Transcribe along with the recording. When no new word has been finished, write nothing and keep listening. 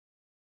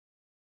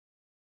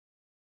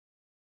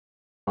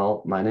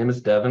Well, my name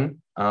is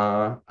Devin.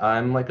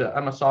 I'm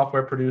a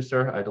software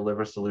producer. I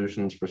deliver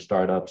solutions for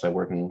startups. I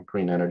work in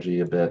green energy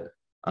a bit.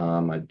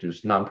 I do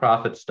some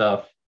nonprofit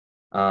stuff.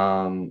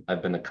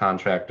 I've been a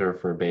contractor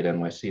for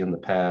BetaNYC in the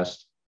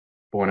past.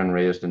 Born and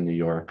raised in New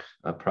York,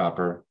 a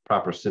proper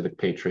civic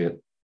patriot,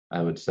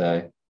 I would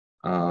say.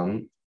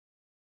 Um,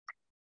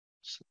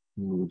 let's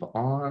move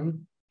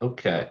on.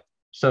 Okay.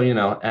 So,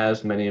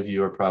 as many of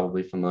you are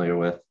probably familiar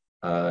with,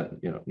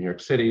 New York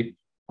City,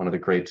 one of the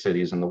great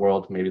cities in the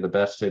world, maybe the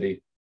best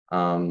city,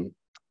 but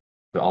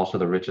also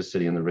the richest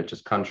city in the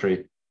richest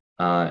country.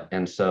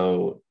 And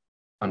so,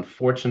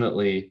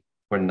 unfortunately,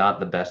 we're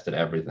not the best at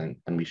everything,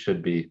 and we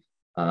should be.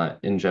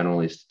 In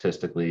generally,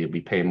 statistically, we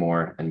pay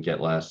more and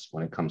get less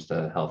when it comes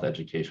to health,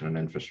 education, and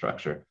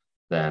infrastructure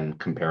than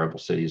comparable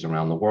cities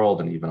around the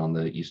world and even on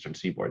the Eastern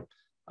Seaboard.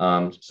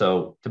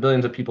 So to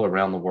billions of people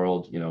around the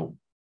world,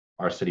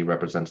 our city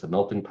represents the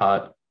melting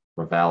pot.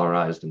 We're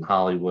valorized in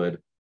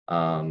Hollywood,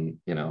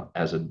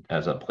 as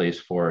a place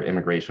for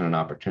immigration and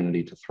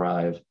opportunity to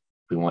thrive.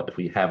 If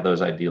we have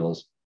those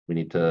ideals, we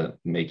need to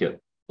make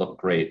it look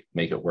great,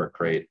 make it work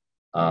great.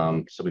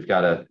 So we've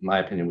got to, in my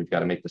opinion, we've got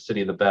to make the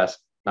city the best,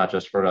 not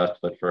just for us,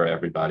 but for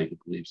everybody who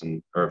believes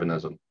in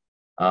urbanism.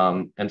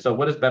 And so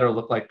what does better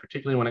look like,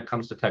 particularly when it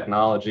comes to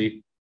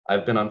technology?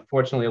 I've been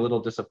unfortunately a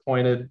little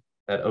disappointed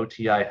that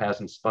OTI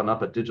hasn't spun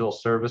up a digital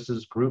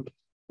services group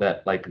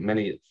that, like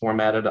many,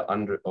 formatted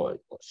under or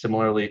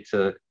similarly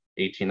to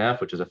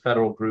 18F, which is a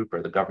federal group,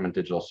 or the Government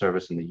Digital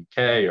Service in the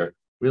UK, or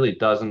really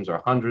dozens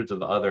or hundreds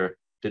of other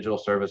digital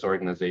service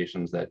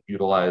organizations that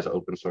utilize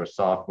open source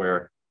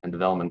software and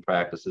development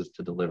practices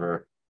to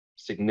deliver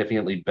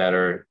significantly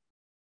better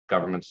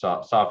government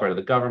software to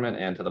the government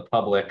and to the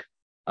public,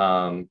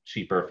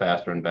 cheaper,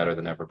 faster, and better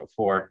than ever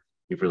before.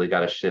 We've really got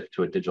to shift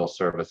to a digital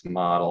service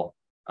model.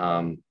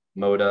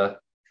 MODA,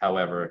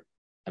 however,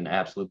 an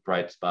absolute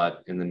bright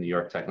spot in the New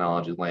York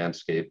technology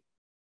landscape,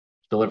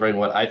 delivering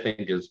what I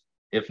think is,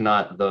 if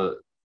not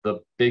the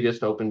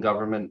biggest open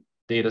government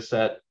data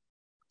set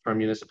for a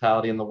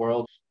municipality in the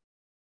world.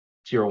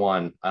 Tier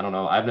one, I don't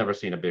know. I've never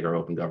seen a bigger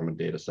open government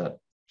data set.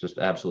 Just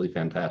absolutely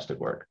fantastic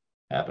work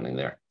happening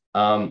there.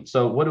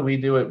 So what do we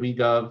do at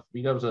WeGov?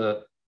 WeGov is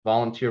a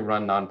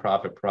volunteer-run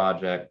nonprofit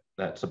project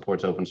that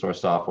supports open source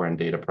software and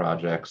data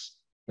projects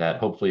that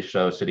hopefully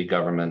show city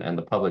government and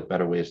the public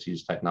better ways to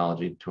use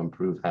technology to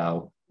improve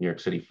how New York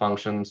City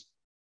functions.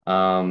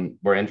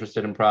 We're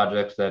interested in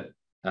projects that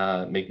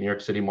make New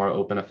York City more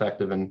open,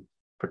 effective, and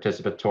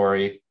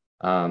participatory.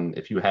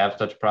 If you have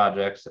such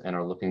projects and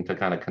are looking to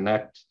kind of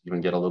connect, you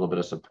can get a little bit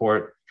of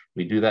support.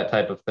 We do that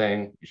type of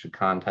thing. You should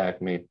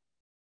contact me.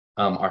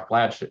 Our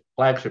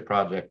flagship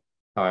project,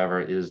 however,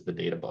 is the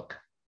Databook.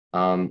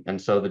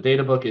 And so the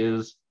Databook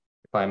is,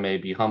 if I may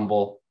be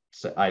humble,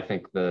 so I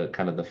think the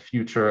kind of the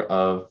future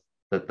of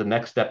the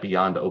next step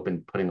beyond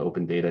putting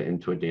open data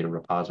into a data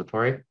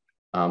repository,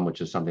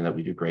 which is something that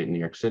we do great in New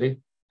York City,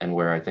 and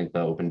where I think the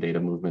open data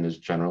movement is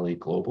generally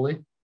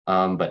globally.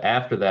 But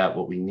after that,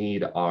 what we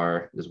need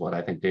is what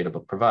I think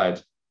Databook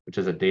provides, which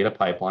is a data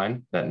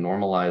pipeline that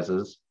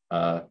normalizes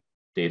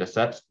data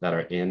sets that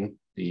are in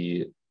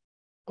the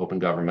open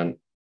government,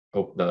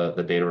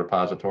 the data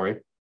repository.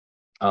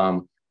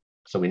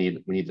 So we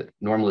need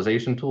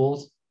normalization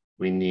tools.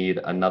 We need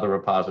another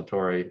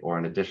repository or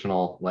an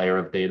additional layer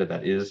of data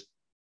that is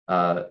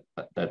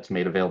that's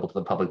made available to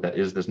the public that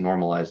is this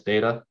normalized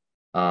data,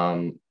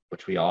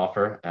 which we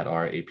offer at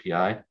our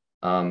API.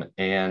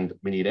 And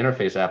we need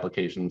interface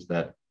applications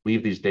that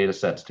weave these data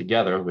sets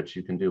together, which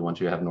you can do once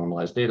you have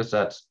normalized data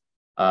sets,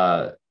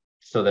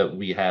 so that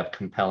we have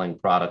compelling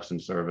products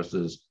and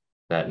services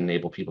that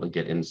enable people to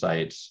get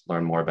insights,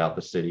 learn more about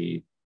the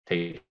city,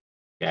 take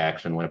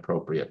action when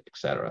appropriate, et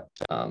cetera.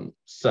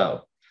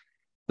 So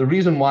the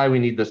reason why we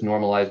need this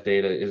normalized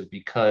data is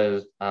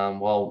because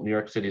while New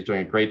York City is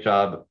doing a great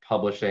job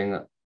publishing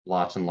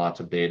lots and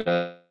lots of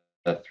data,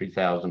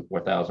 3,000,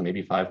 4,000,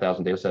 maybe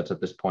 5,000 data sets at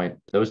this point,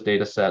 those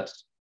data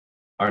sets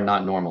are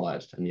not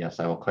normalized. And yes,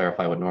 I will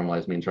clarify what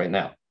normalized means right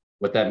now.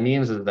 What that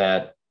means is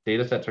that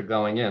data sets are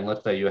going in.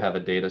 Let's say you have a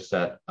data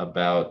set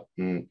about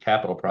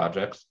capital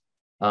projects.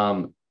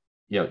 You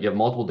have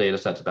multiple data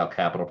sets about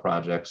capital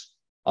projects.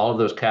 All of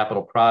those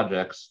capital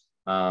projects,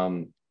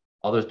 all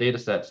those data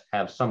sets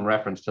have some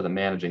reference to the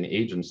managing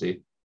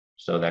agency.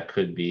 So that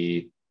could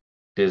be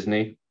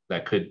Disney,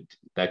 that could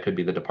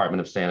be the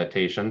Department of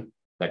Sanitation,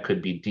 that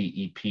could be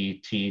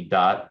DEPT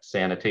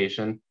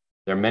sanitation.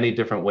 There are many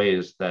different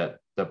ways that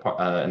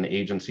an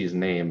agency's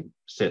name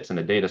sits in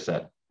a data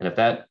set. And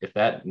if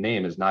that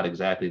name is not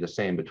exactly the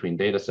same between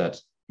data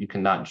sets, you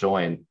cannot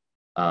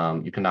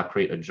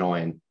create a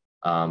join,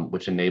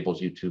 which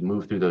enables you to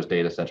move through those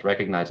data sets,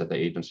 recognize that the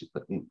agency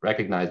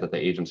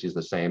is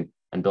the same,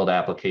 and build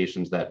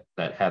applications that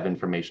have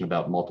information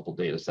about multiple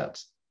data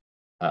sets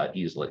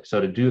easily. So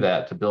to do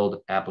that, to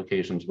build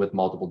applications with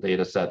multiple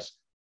data sets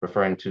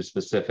referring to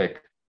specific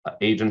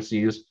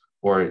agencies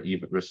or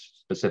even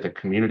specific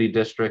community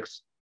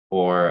districts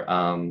or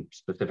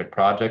specific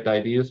project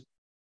IDs,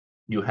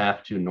 you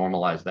have to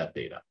normalize that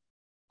data.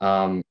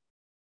 And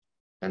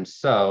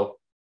so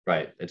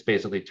Right. It's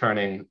basically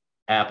turning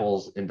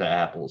apples into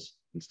apples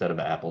instead of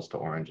apples to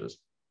oranges.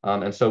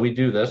 And so we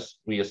do this.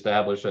 We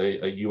establish a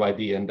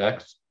UID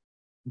index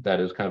that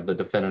is kind of the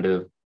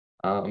definitive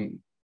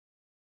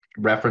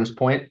reference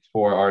point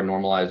for our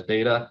normalized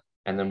data.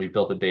 And then we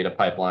built a data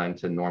pipeline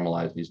to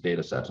normalize these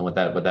data sets. And what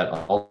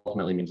that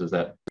ultimately means is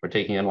that we're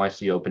taking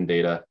NYC open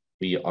data,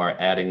 we are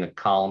adding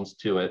columns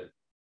to it,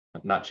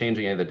 not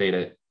changing any of the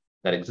data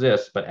that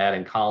exists, but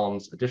adding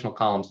additional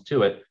columns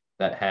to it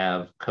that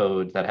have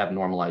codes that have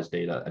normalized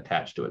data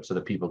attached to it so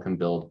that people can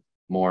build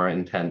more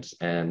intense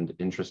and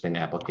interesting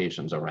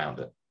applications around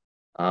it.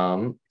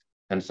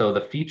 And so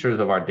the features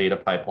of our data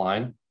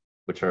pipeline,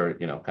 which are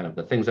kind of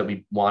the things that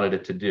we wanted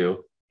it to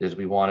do, is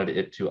we wanted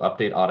it to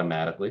update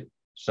automatically.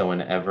 So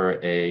whenever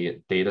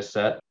a data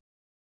set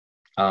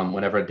is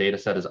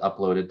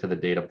uploaded to the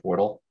data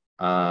portal,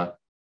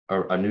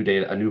 or a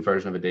new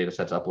version of a data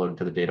set's uploaded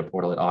to the data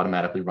portal, it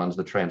automatically runs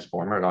the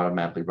transformer. It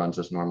automatically runs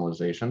this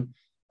normalization.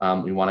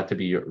 We want it to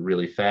be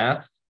really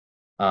fast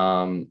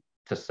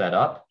to set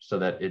up so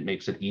that it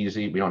makes it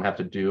easy. We don't have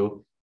to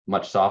do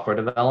much software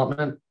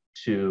development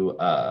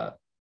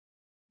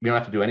we don't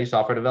have to do any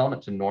software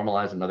development to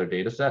normalize another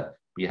data set.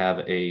 We have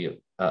a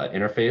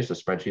interface, a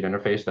spreadsheet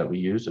interface that we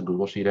use, a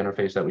Google Sheet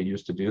interface that we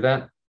use to do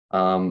that.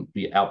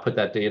 We output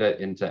that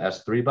data into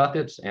S3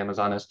 buckets,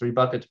 Amazon S3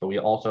 buckets, but we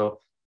also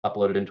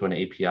upload it into an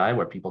API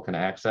where people can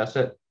access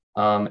it.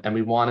 And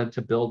we wanted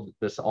to build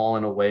this all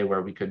in a way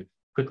where we could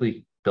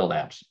quickly build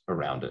apps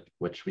around it,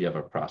 which we have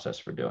a process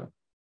for doing.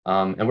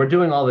 And we're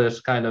doing all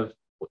this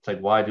it's like,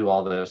 why do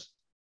all this?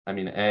 I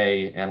mean,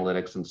 A,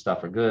 analytics and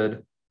stuff are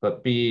good,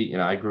 but B,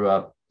 I grew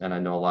up, and I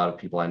know a lot of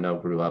people I know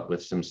grew up with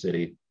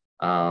SimCity,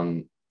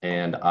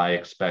 and I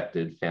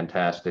expected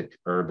fantastic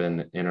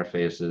urban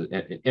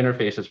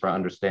interfaces for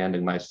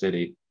understanding my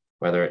city,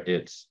 whether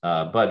it's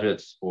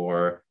budgets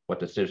or what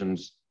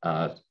decisions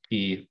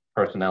key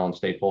personnel and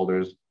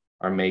stakeholders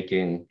are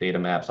making, data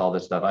maps, all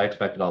this stuff. I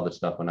expected all this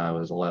stuff when I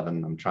was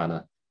 11. I'm trying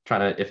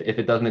to, if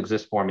it doesn't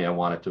exist for me, I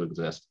want it to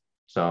exist.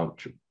 So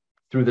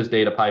through this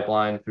data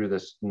pipeline, through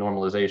this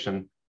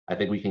normalization, I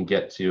think we can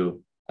get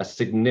to a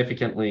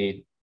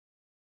significantly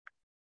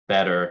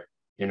better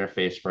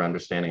interface for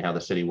understanding how the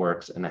city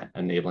works and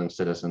enabling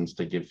citizens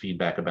to give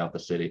feedback about the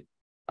city,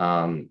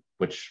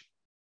 which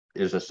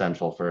is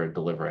essential for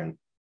delivering,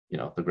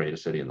 the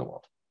greatest city in the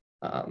world.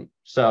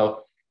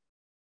 So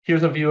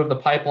here's a view of the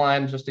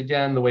pipeline. Just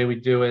again, the way we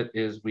do it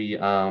is we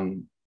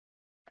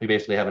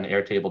basically have an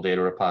Airtable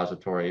data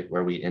repository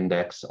where we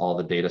index all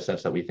the data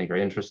sets that we think are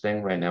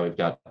interesting. Right now, we've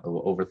got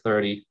over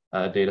 30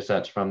 data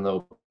sets from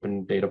the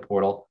open data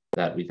portal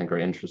that we think are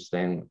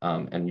interesting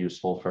and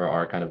useful for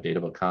our kind of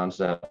Databook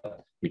concept.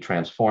 We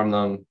transform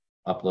them,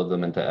 upload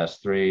them into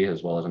S3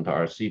 as well as into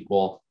our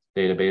SQL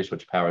database,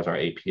 which powers our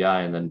API,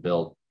 and then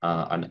build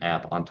an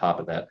app on top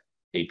of that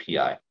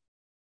API.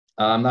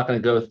 I'm not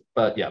going to go,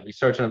 but yeah, we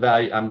search and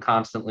evaluate. I'm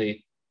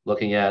constantly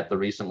looking at the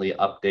recently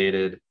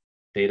updated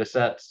data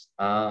sets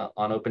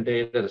on open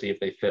data to see if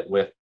they fit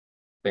with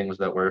things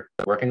that we're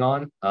working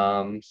on.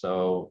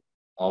 So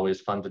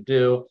always fun to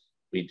do.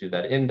 We do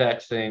that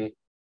indexing.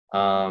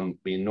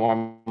 We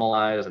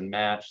normalize and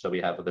match. So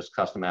we have this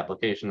custom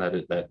application that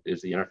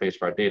is the interface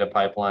for our data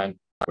pipeline,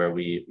 where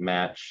we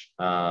match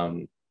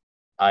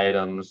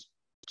items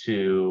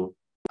to,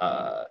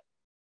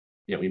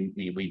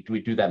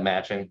 we do that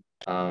matching,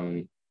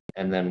 and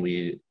then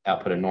we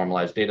output a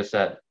normalized data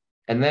set,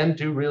 and then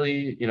do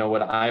really,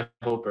 what I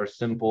hope are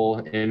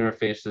simple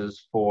interfaces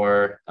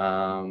for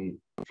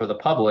the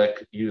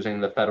public using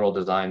the federal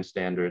design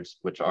standards,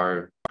 which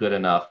are good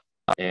enough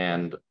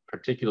and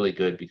particularly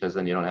good because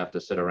then you don't have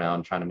to sit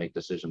around trying to make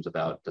decisions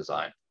about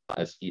design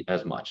as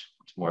much.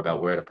 It's more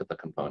about where to put the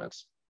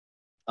components.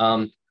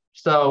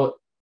 So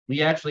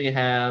we actually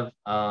have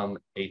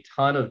a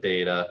ton of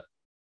data,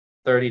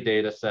 30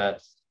 data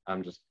sets.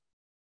 I'm just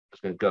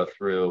going to go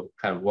through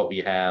kind of what we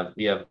have.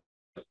 We have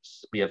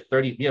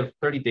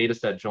 30 data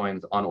set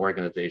joins on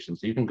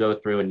organizations. So you can go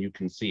through and you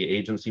can see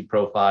agency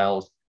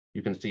profiles.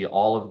 You can see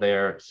all of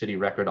their city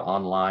record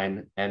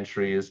online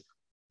entries,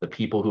 the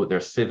people who their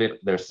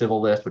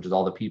civil list, which is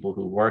all the people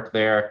who work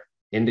there,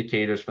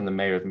 indicators from the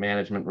mayor's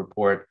management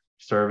report,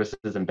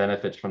 services and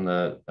benefits from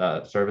the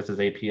services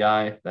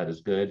API. That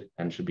is good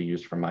and should be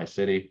used for my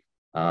city.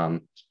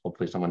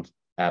 Hopefully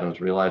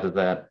Adams realizes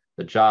that.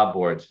 The job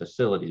boards,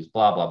 facilities,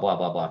 blah, blah, blah,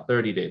 blah, blah,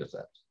 30 data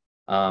sets.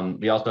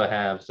 We also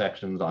have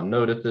sections on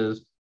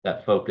notices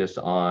that focus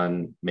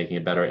on making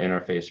a better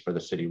interface for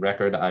the city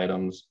record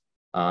items.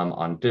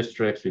 On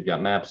districts, we've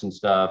got maps and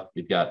stuff.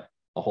 We've got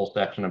a whole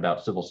section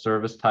about civil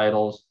service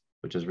titles,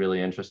 which is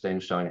really interesting,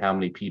 showing how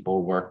many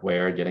people work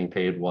where, getting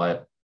paid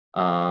what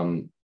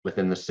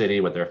within the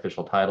city, what their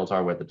official titles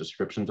are, what the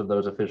descriptions of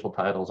those official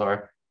titles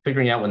are.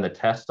 Figuring out when the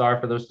tests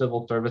are for those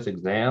civil service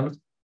exams,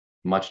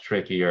 much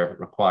trickier,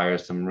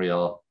 requires some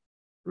real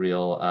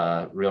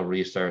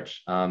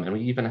research. And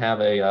we even have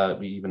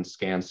we even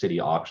scan city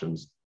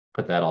auctions,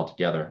 put that all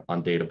together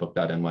on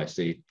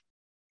databook.nyc.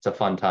 It's a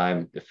fun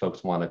time if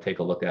folks want to take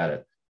a look at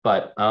it.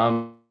 But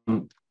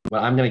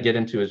what I'm going to get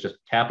into is just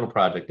capital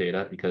project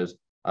data, because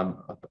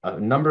a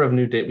number of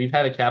new data. We've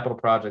had a capital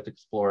project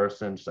explorer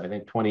since I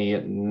think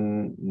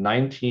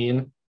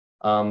 2019.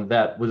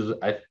 That was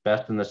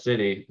best in the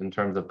city in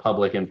terms of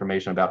public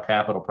information about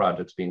capital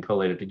projects being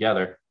collated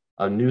together.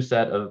 A new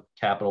set of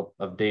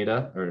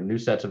data, or new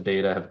sets of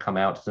data, have come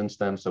out since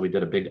then. So we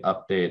did a big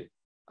update.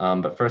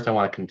 But first, I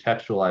want to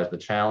contextualize the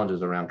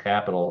challenges around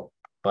capital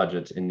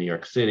budgets in New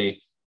York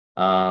City.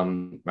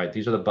 Right,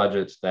 these are the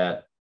budgets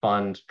that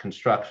fund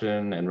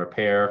construction and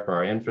repair for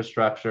our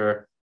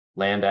infrastructure,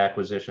 land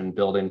acquisition,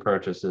 building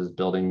purchases,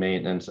 building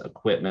maintenance,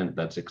 equipment.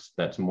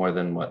 That's more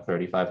than what,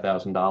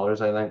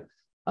 $35,000, I think.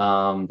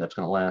 That's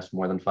going to last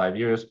more than 5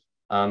 years.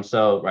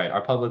 So, right,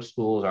 our public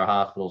schools, our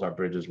hospitals, our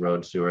bridges,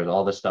 roads, sewers,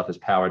 all this stuff is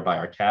powered by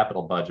our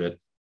capital budget.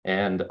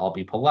 And I'll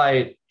be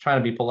polite, trying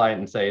to be polite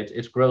and say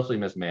it's grossly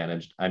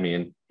mismanaged. I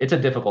mean, it's a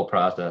difficult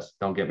process,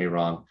 don't get me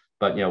wrong,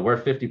 but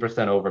we're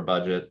 50% over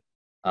budget,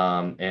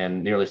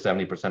 and nearly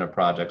 70% of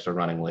projects are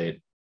running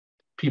late.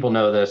 People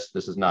know this.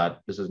 This is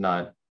not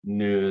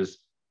news.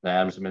 The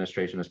Adams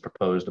administration has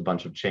proposed a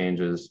bunch of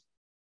changes.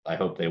 I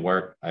hope they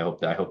work. I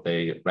hope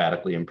they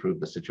radically improve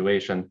the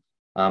situation.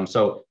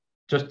 So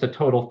just to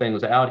total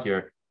things out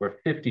here, we're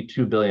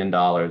 $52 billion in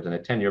a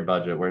 10-year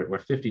budget. We're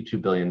 $52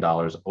 billion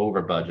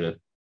over budget.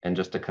 And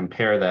just to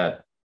compare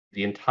that,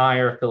 the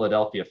entire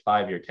Philadelphia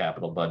 5-year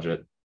capital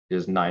budget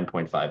is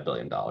 $9.5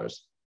 billion.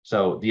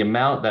 So the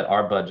amount that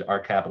our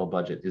capital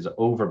budget is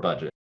over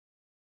budget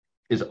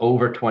is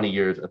over 20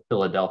 years of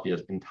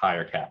Philadelphia's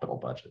entire capital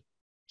budget.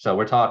 So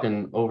we're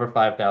talking over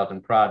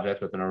 5,000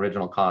 projects with an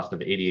original cost of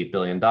 $88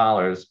 billion,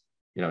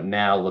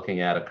 now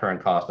looking at a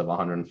current cost of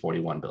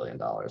 $141 billion.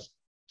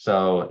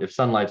 So if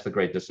sunlight's the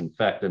great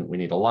disinfectant, we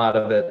need a lot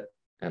of it.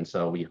 And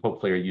so we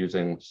hopefully are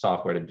using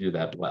software to do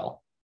that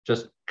well.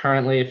 Just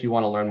currently, if you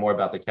want to learn more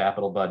about the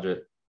capital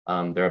budget,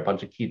 there are a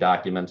bunch of key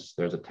documents.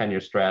 There's a 10-year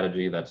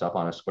strategy that's up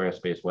on a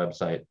Squarespace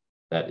website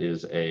that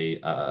is a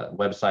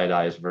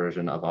websiteized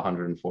version of a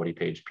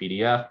 140-page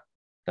PDF.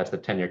 That's the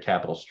 10-year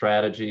capital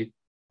strategy.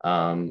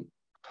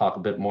 Talk a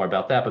bit more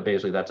about that, but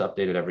basically that's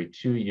updated every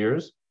 2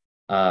 years.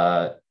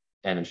 And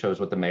it shows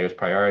what the mayor's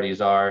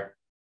priorities are.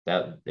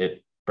 That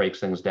it breaks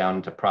things down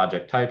into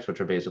project types,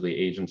 which are basically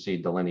agency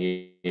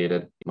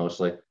delineated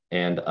mostly,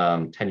 and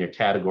 10-year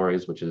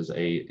categories, which is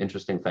a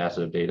interesting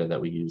facet of data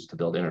that we use to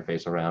build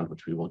interface around,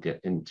 which we will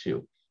get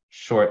into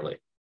shortly.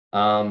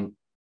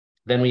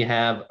 Then we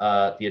have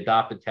the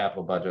adopted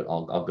capital budget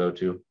I'll go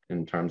to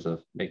in terms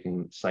of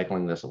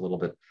cycling this a little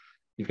bit.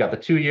 You've got the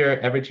 2-year,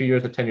 every 2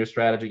 years, the 10-year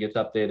strategy gets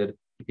updated.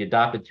 The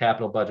adopted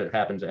capital budget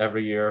happens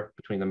every year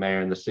between the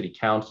mayor and the city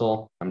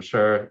council. I'm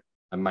sure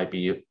I might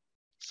be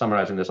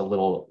summarizing this a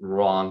little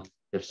wrong.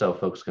 If so,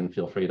 folks can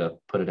feel free to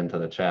put it into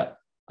the chat.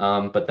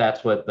 But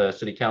that's what the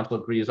city council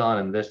agrees on.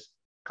 And this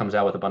comes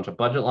out with a bunch of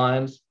budget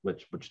lines,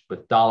 which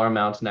with dollar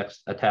amounts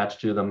next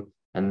attached to them.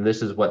 And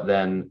this is what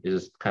then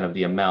is kind of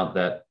the amount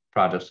that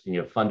projects can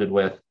get funded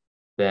with.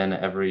 Then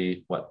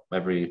every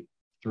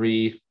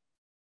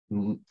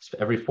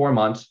 4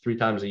 months, 3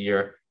 times a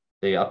year,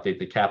 they update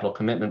the capital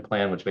commitment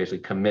plan, which basically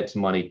commits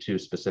money to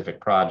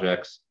specific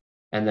projects.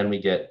 And then we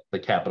get the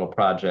capital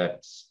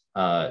projects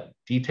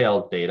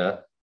detailed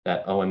data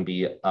that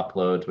OMB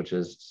uploads, which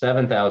is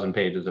 7,000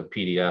 pages of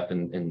PDF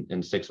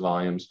in 6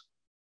 volumes,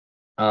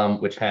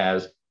 which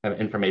has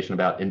information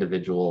about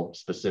individual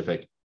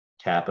specific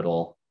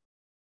capital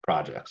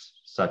projects,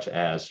 such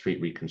as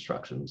street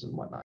reconstructions and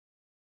whatnot.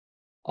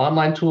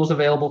 Online tools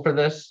available for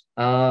this.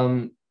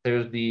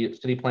 There's the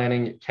City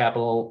Planning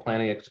Capital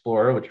Planning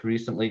Explorer, which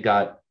recently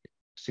got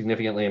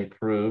significantly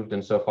improved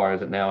insofar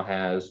as it now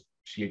has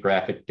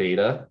geographic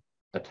data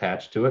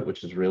attached to it,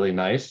 which is really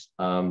nice.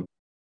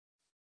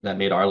 That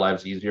made our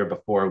lives easier.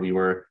 Before, we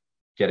were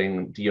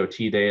getting DOT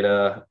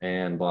data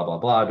and blah, blah,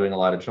 blah, doing a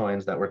lot of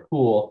joins that were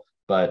cool,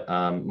 but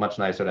much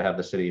nicer to have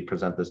the city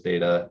present this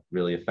data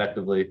really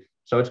effectively.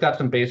 So it's got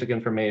some basic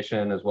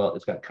information as well.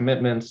 It's got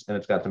commitments, and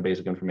it's got some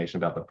basic information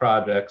about the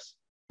projects,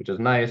 which is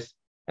nice.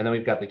 And then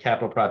we've got the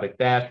capital project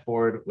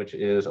dashboard, which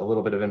is a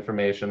little bit of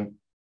information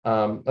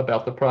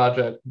about the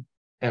project,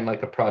 and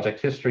like a project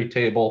history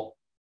table,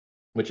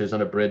 which is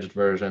an abridged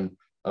version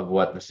of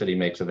what the city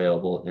makes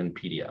available in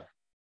PDF.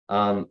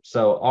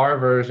 So our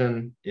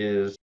version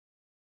is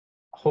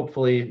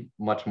hopefully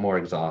much more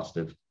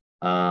exhaustive.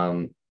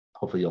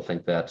 Hopefully you'll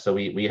think that. So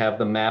we have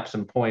the maps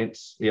and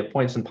points. We have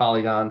points and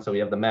polygons. So we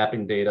have the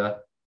mapping data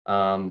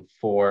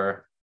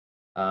for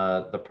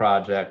the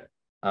project.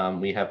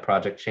 We have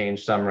project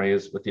change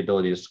summaries with the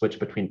ability to switch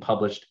between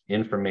published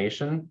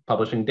information,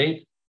 publishing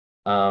date,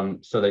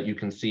 so that you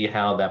can see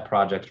how that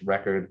project's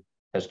record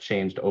has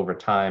changed over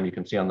time. You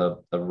can see on the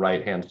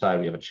right-hand side,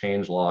 we have a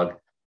change log,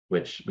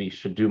 which we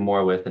should do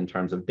more with in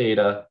terms of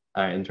data,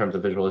 in terms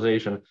of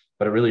visualization,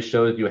 but it really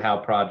shows you how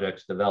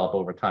projects develop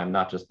over time,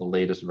 not just the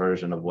latest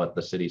version of what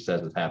the city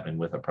says is happening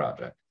with a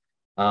project.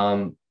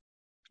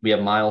 We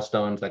have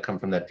milestones that come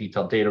from that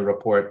detailed data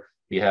report.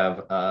 We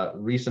have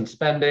recent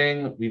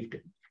spending.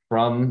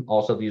 From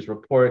also these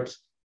reports,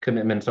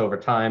 commitments over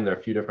time. There are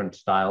a few different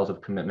styles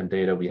of commitment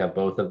data. We have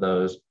both of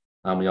those.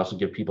 We also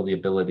give people the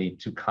ability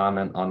to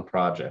comment on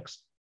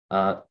projects.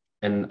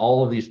 And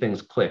all of these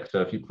things click.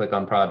 So if you click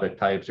on project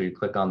types or you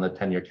click on the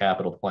 10-year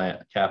capital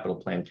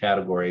plan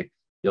category,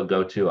 you'll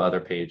go to other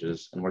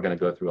pages. And we're going to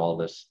go through all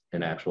this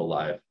in actual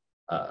live.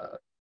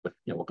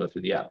 We'll go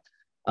through the app.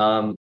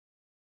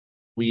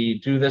 We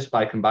do this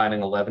by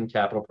combining 11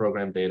 capital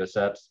program data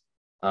sets,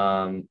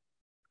 a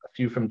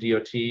few from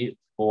DOT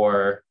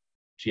for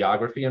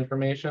geography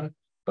information,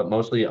 but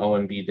mostly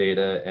OMB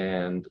data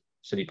and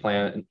city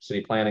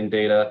planning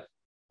data.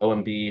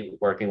 OMB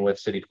working with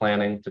city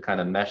planning to kind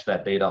of mesh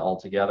that data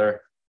all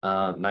together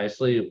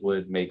nicely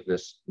would make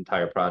this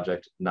entire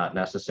project not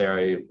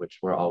necessary, which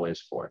we're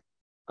always for.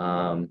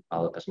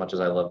 As much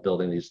as I love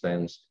building these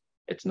things,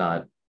 it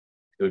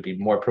would be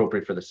more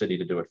appropriate for the city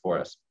to do it for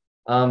us.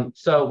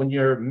 So when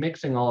you're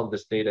mixing all of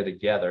this data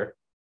together,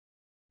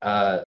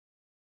 you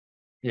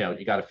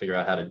got to figure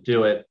out how to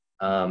do it.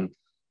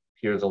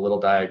 Here's a little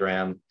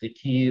diagram. The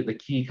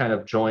key kind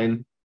of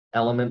join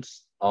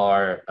elements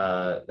are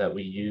that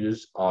we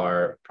use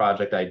are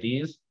project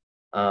IDs.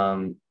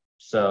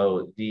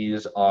 So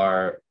these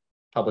are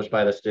published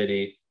by the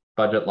city,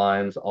 budget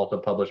lines also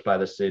published by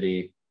the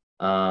city,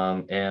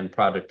 and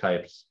project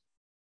types,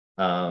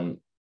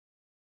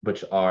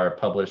 which are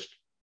published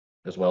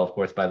as well, of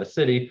course, by the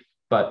city,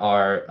 but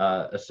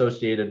are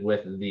associated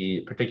with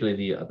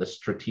particularly the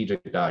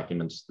strategic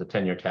documents, the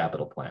 10-year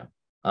capital plan.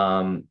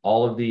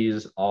 All of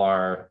these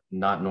are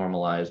not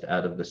normalized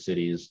out of the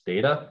city's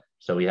data.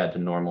 So we had to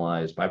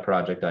normalize by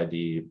project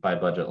ID, by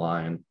budget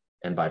line,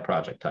 and by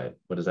project type.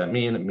 What does that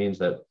mean? It means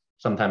that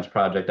sometimes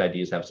project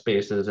IDs have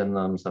spaces in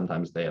them.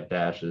 Sometimes they have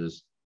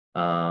dashes.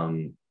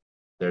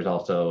 There's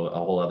also a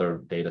whole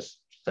other data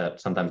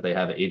set. Sometimes they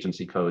have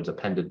agency codes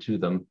appended to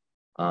them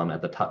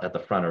at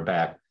the front or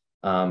back.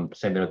 Same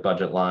thing with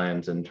budget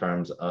lines in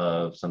terms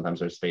of sometimes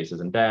there's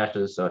spaces and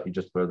dashes. So if you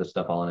just throw this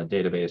stuff all in a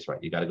database,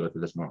 right, you got to go through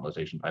this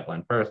normalization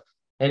pipeline first.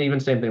 And even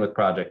same thing with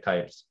project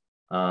types,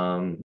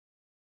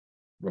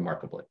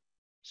 remarkably.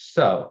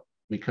 So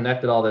we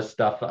connected all this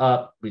stuff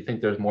up. We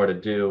think there's more to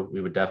do.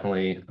 I'm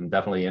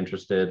definitely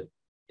interested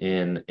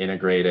in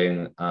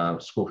integrating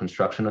school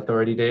construction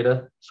authority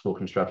data. School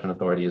construction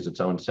authority is its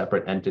own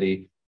separate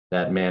entity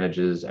that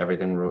manages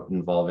everything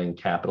involving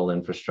capital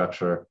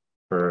infrastructure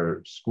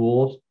for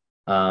schools.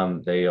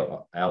 They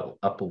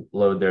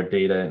upload their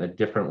data in a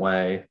different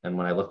way. And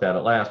when I looked at it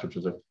last, which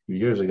was a few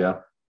years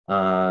ago,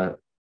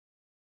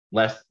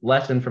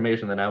 less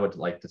information than I would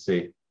like to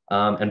see,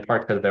 and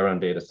Parks has their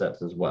own data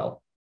sets as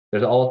well.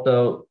 There's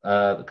also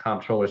the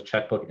comptroller's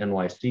checkbook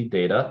NYC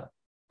data,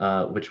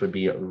 which would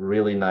be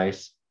really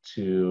nice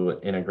to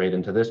integrate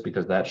into this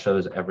because that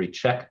shows every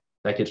check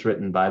that gets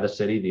written by the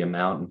city, the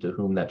amount and to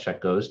whom that check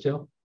goes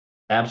to.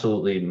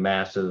 Absolutely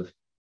massive,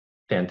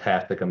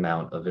 fantastic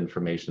amount of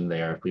information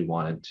there if we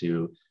wanted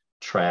to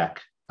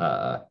track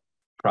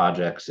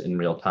projects in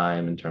real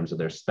time in terms of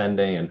their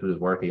spending and who's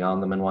working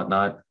on them and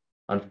whatnot.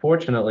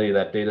 Unfortunately,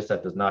 that data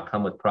set does not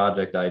come with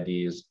project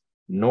IDs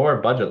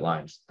nor budget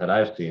lines that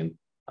I've seen.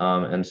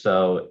 And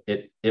so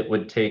it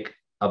would take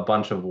a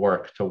bunch of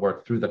work to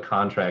work through the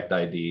contract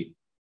ID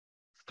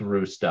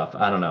through stuff.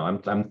 I don't know.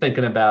 I'm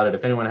thinking about it.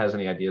 If anyone has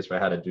any ideas for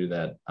how to do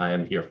that, I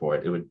am here for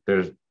it.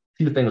 There's a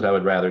few things I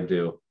would rather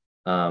do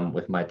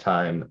with my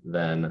time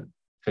than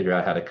figure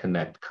out how to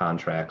connect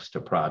contracts to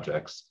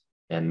projects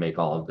and make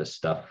all of this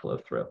stuff flow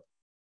through.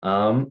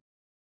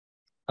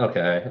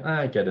 Okay,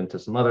 I get into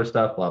some other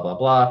stuff, blah, blah,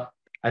 blah.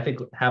 I think,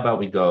 how about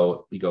we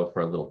go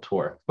for a little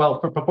tour? Well,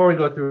 before we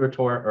go through a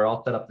tour, or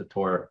I'll set up the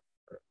tour,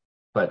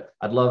 but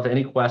I'd love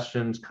any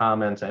questions,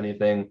 comments,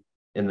 anything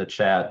in the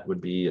chat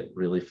would be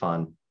really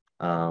fun.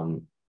 I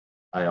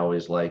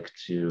always like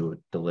to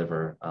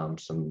deliver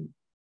some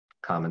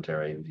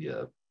commentary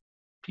via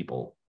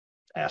people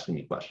asking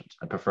me questions.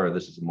 I prefer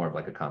this is more of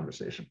like a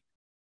conversation.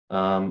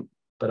 But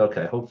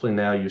okay, hopefully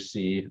now you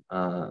see,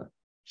 so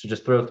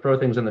just throw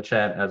things in the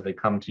chat as they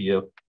come to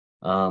you.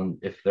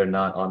 If they're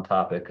not on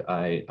topic,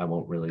 I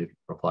won't really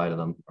reply to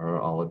them,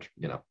 or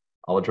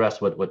I'll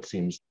address what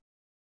seems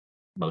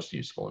most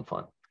useful and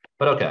fun.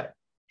 But okay,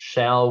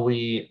 shall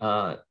we,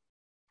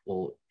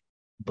 we'll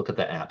look at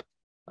the app.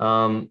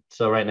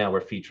 So right now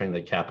we're featuring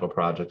the Capital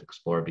Project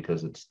Explorer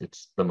because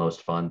it's the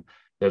most fun.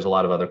 There's a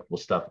lot of other cool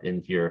stuff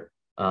in here.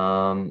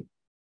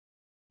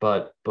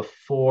 But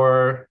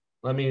before,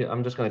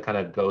 I'm just going to kind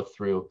of go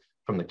through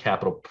from the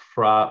capital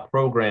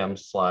program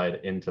slide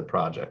into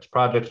projects.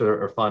 Projects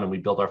are fun, and we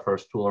built our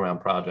first tool around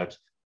projects,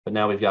 but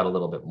now we've got a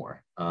little bit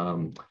more.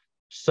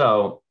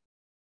 So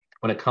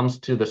when it comes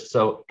to this,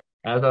 so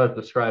as I was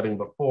describing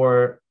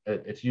before,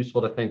 it's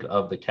useful to think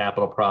of the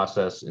capital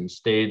process in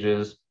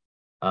stages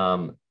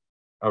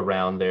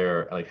around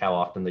there, like how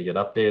often they get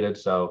updated.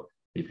 So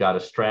we've got a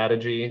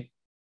strategy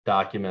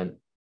document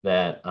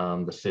that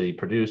the city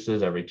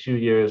produces every 2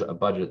 years, a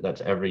budget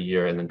that's every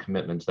year, and then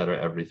commitments that are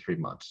every 3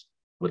 months.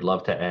 Would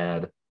love to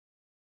add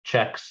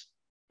checks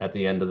at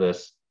the end of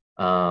this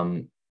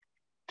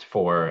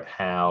for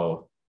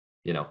how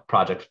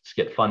projects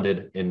get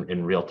funded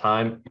in real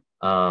time.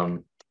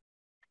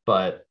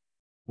 But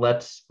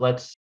let's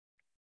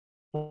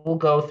we'll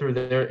go through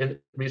there.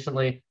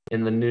 Recently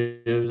in the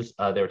news,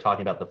 they were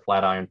talking about the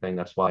Flatiron thing.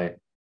 That's why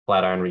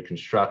Flatiron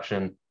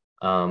reconstruction.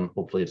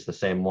 Hopefully it's the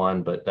same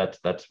one, but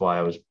that's why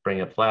I was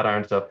bringing up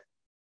Flatiron. So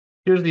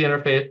here's the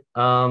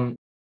interface.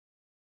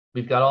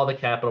 We've got all the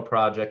capital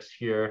projects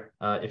here.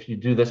 If you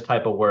do this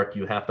type of work,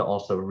 you have to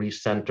also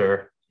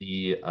recenter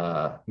the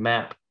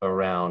map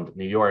around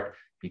New York,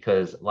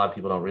 because a lot of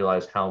people don't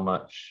realize how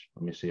much.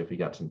 Let me see if we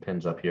got some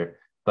pins up here.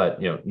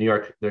 But New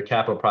York, there are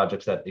capital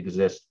projects that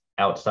exist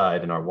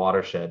outside in our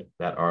watershed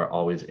that are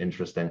always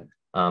interesting.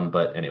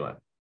 But anyway,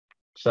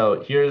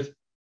 so here's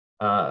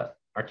our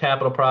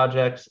capital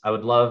projects. I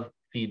would love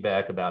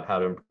feedback about how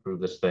to improve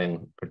this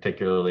thing,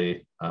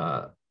 particularly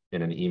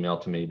in an email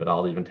to me, but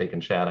I'll even take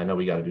in chat. I know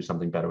we got to do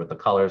something better with the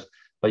colors,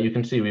 but you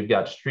can see we've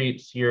got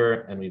streets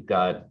here and we've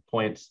got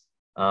points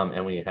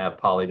and we have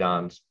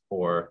polygons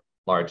for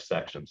large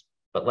sections.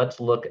 But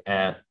let's look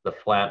at the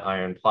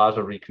Flatiron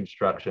Plaza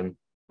reconstruction,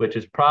 which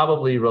is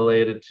probably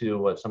related to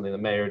what something the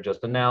mayor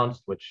just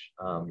announced, which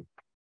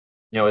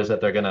is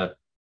that they're going to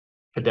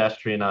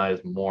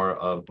pedestrianize more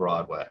of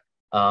Broadway.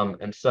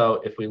 And so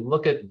if we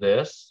look at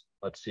this,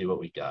 let's see what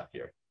we got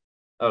here.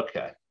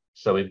 Okay,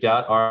 so we've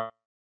got our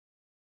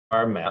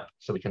map,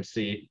 so we can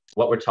see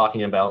what we're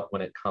talking about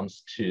when it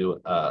comes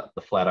to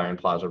the Flatiron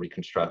Plaza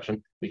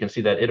reconstruction. We can see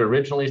that it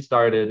originally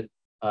started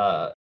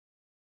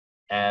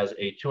as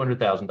a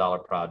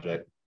 $200,000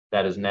 project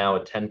that is now a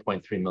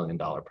 $10.3 million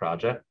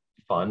project,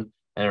 fun,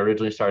 and it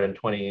originally started in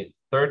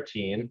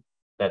 2013.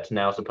 That's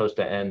now supposed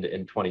to end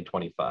in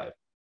 2025.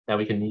 Now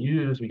we can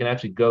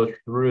actually go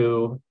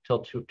through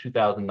till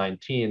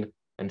 2019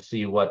 and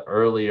see what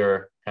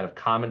earlier kind of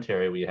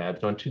commentary we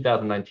had. So in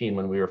 2019,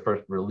 when we were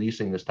first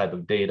releasing this type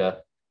of data,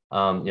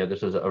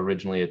 this was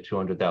originally a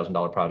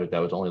 $200,000 project that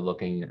was only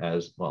looking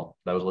as, well,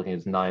 that was looking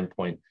as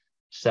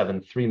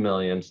 9.73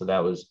 million. So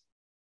that was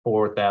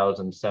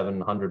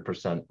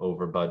 4,700%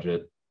 over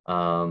budget.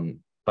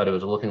 But it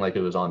was looking like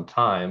it was on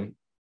time.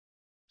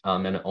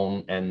 It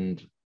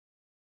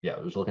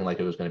was looking like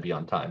it was going to be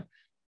on time.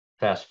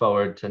 Fast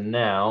forward to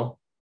now,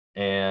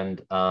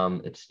 and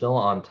it's still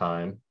on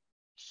time.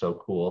 So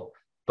cool.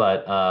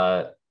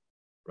 But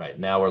right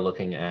now we're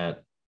looking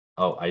at,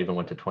 oh, I even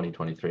went to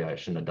 2023. I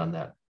shouldn't have done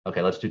that.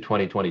 Okay, let's do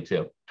 2022.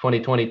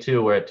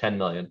 2022, we're at 10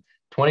 million.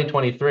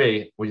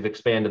 2023, we've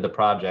expanded the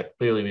project.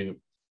 Clearly,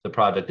 the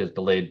project is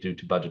delayed due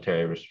to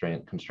budgetary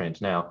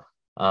constraints now.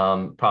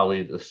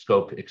 Probably the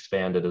scope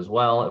expanded as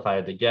well, if I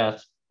had to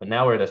guess. But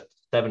now we're at a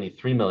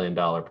 $73 million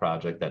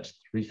project that's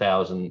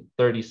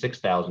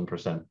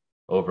 36,000%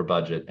 over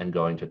budget and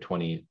going to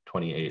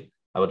 2028.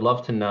 I would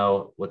love to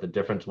know what the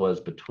difference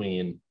was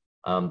between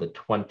the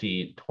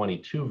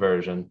 2022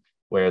 version,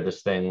 where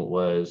this thing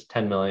was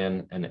 10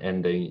 million and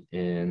ending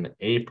in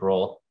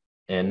April,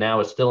 and now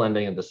it's still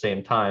ending at the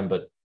same time,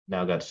 but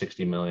now got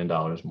 $60 million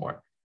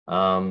more.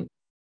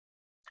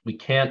 We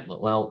can,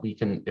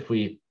 if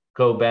we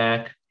go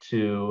back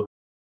to,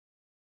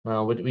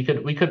 we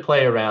could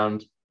play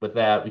around with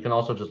that. We can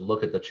also just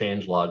look at the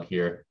change log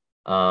here.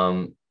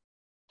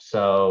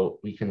 So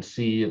we can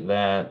see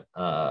that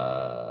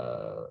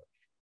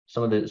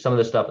some of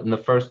the stuff in the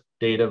first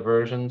data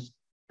versions,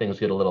 things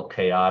get a little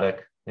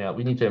chaotic. Yeah,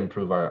 we need to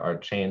improve our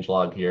change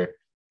log here.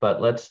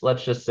 But let's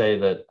just say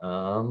that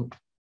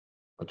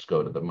let's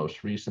go to the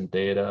most recent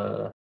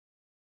data.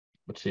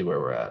 Let's see where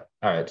we're at.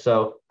 All right,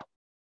 so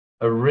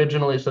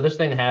originally, so this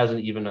thing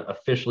hasn't even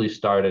officially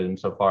started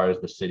insofar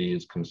as the city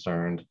is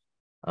concerned.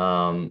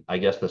 I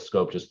guess the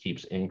scope just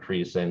keeps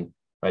increasing,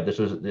 right?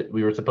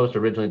 We were supposed to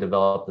originally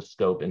develop the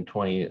scope in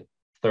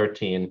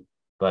 2013,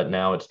 but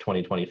now it's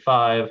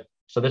 2025.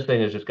 So this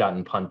thing has just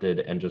gotten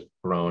punted and just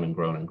grown and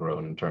grown and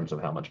grown in terms of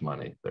how much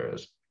money there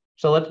is.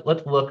 So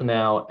let's look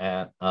now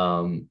at,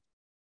 and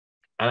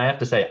I have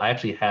to say, I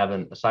actually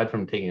haven't, aside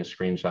from taking a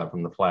screenshot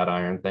from the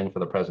Flatiron thing for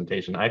the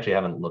presentation, I actually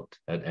haven't looked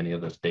at any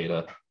of this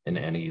data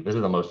this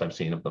is the most I've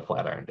seen of the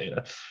Flatiron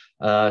data.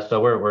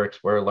 So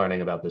we're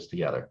learning about this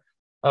together.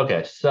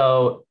 Okay,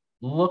 so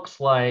looks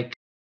like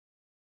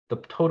the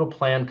total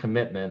plan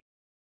commitment,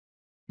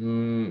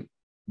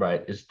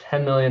 right, is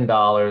 $10 million.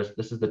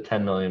 This is the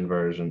 10 million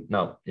version.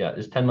 No, yeah,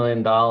 is $10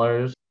 million.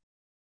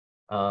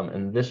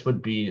 And this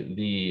would be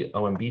the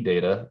OMB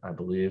data, I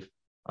believe.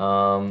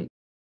 And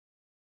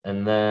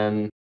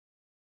then,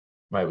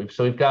 right, we've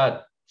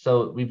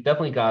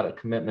definitely got a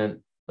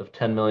commitment of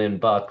 10 million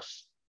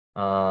bucks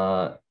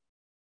that's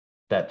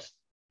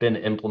been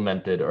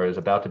implemented or is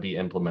about to be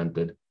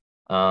implemented.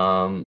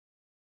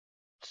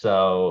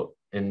 So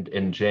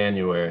in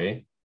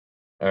January,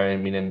 or I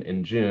mean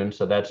in June,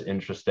 so that's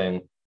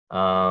interesting.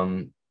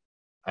 I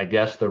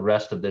guess the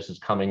rest of this is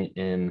coming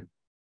in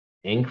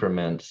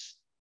increments.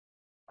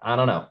 I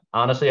don't know.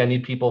 Honestly, I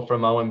need people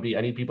from OMB.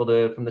 I need people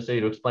from the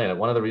city to explain it.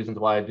 One of the reasons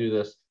why I do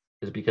this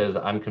is because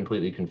I'm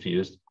completely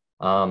confused.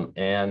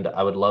 And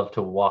I would love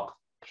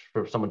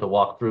for someone to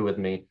walk through with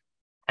me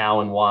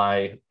how and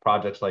why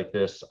projects like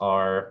this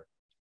are,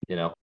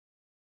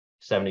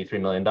 $73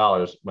 million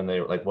when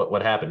they like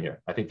what happened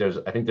here. I think there's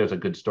a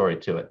good story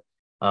to it.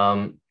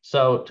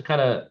 So to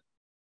kind of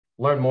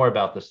learn more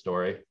about the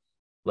story,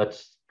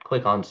 let's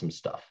click on some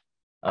stuff.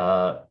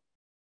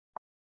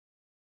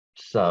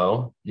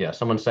 So yeah,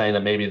 someone's saying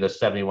that maybe the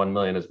 71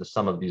 million is the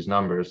sum of these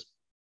numbers.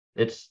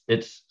 It's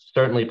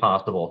certainly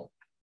possible.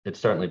 It's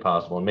certainly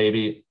possible.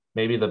 Maybe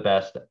the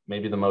best,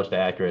 maybe the most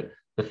accurate.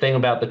 The thing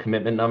about the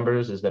commitment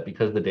numbers is that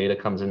because the data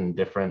comes in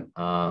different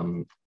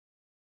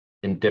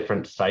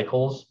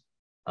cycles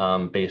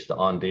based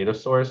on data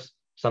source,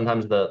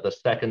 sometimes the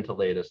second to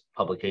latest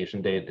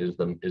publication date is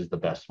the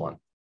best one.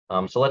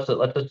 So let's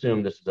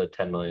assume this is a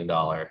 $10 million.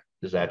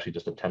 This is actually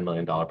just a $10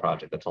 million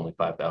project. That's only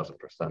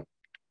 5,000%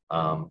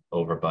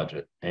 over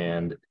budget,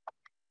 and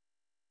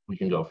we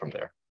can go from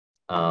there.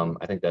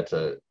 I think that's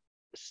a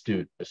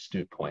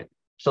astute point.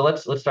 So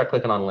let's start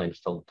clicking on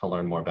links to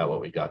learn more about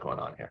what we got going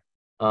on here.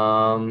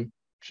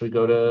 Should we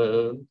go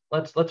to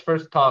let's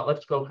first talk.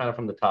 Let's go kind of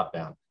from the top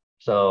down.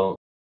 So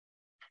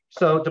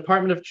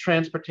Department of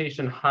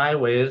Transportation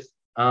Highways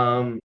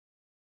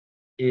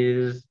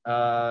is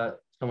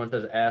someone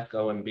says ask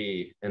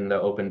OMB in the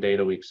Open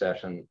Data Week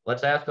session.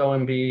 Let's ask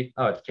OMB.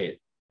 Oh, it's Kate.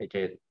 Hey,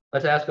 Kate.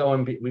 Let's ask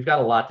OMB. We've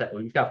got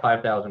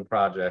 5,000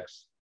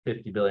 projects,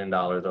 $50 billion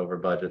over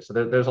budget. So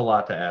there's a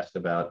lot to ask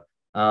about.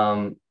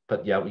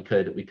 But yeah, we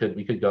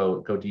could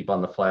go deep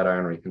on the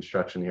Flatiron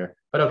reconstruction here.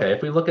 But okay,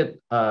 if we look at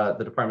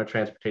the Department of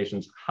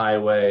Transportation's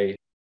highways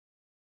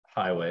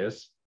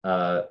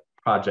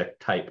project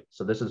type.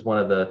 So this is one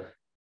of the.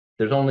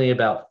 There's only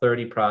about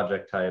 30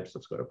 project types.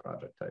 Let's go to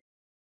project type.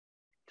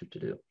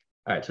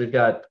 All right, so we've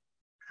got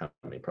how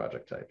many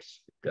project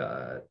types? We've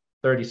got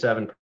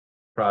 37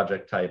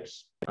 project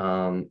types.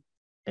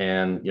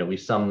 And we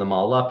sum them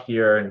all up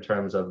here in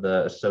terms of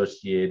the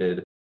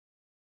associated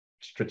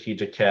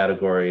strategic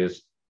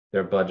categories,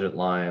 their budget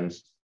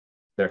lines,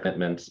 their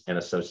commitments, and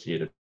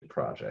associated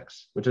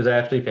projects, which is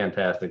actually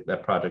fantastic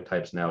that project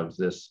types now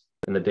exist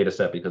in the data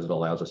set because it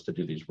allows us to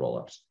do these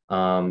roll-ups.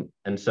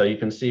 And so you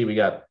can see we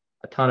got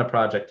a ton of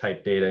project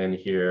type data in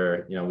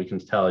here. We can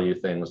tell you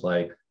things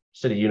like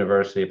City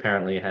University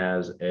apparently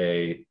has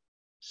a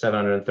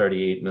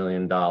 $738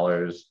 million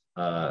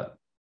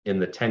in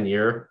the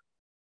 10-year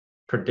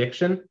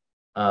prediction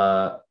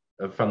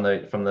from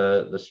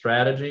the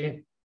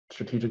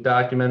strategic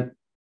document.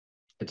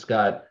 It's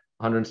got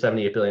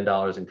 $178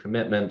 billion in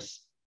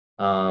commitments.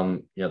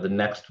 The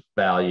next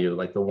value,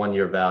 like the 1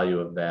 year value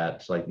of that,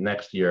 it's like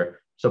next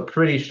year. So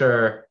pretty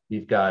sure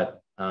we've got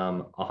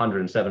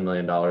 $107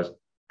 million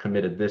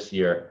committed this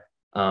year.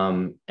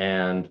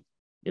 And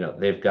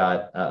they've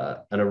got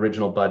an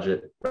original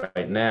budget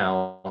right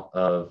now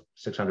of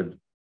 $600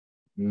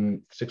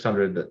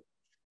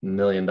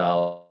 million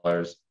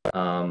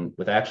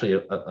with actually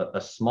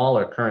a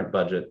smaller current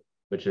budget,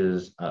 which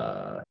is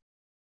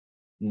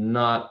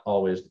not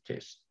always the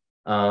case.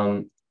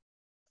 Fine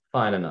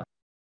enough.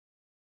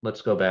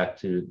 Let's go back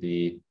to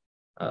the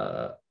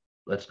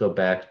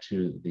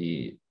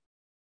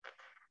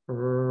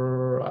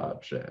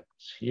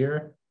projects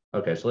here.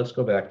 Okay, so let's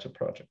go back to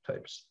project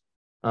types.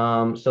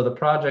 So the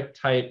project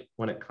type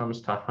when it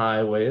comes to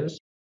highways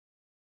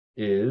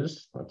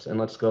is,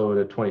 let's go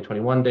to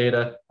 2021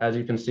 data. As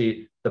you can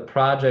see, the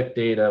project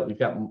data, we've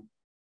got,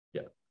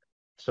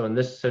 so in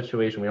this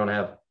situation, we don't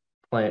have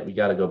plant, we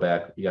got to go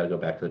back to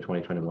the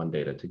 2021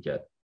 data to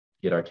get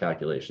our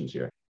calculations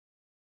here.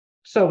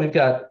 So we've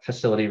got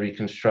facility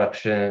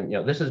reconstruction.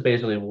 This is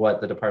basically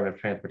what the Department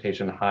of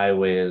Transportation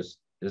Highways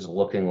is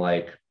looking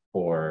like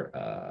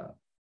for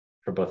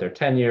both their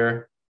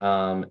tenure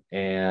and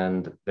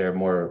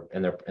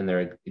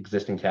their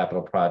existing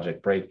capital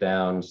project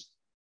breakdowns.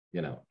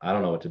 I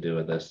don't know what to do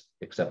with this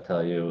except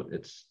tell you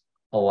it's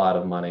a lot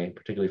of money,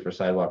 particularly for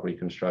sidewalk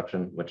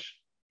reconstruction, which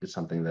is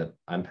something that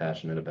I'm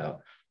passionate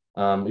about.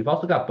 We've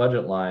also got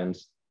budget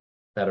lines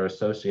that are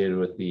associated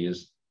with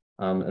these.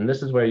 And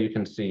this is where you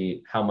can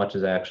see how much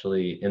is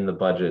actually in the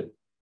budget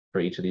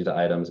for each of these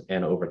items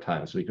and over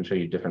time. So we can show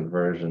you different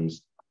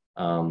versions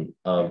of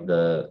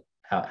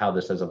how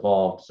this has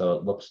evolved. So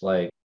it looks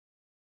like,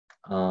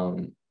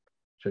 so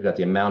we've got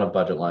the amount of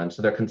budget lines.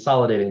 So they're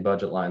consolidating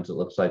budget lines, it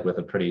looks like, with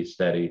a pretty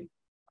steady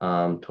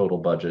total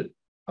budget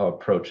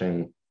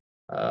approaching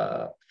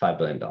 $5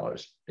 billion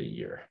a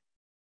year.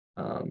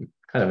 Kind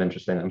of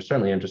interesting. I'm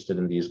certainly interested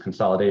in these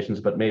consolidations,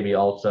 but maybe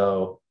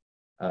also,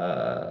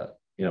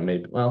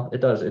 maybe, well,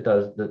 it does.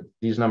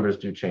 These numbers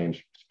do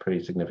change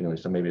pretty significantly.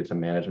 So maybe it's a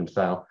management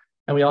style.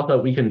 And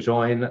we can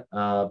join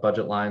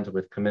budget lines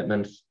with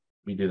commitments.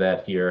 We do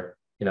that here.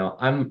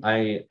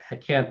 I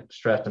can't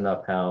stress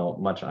enough how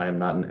much I am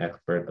not an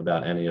expert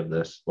about any of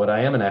this. What I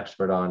am an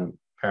expert on,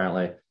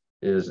 apparently,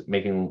 is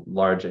making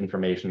large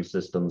information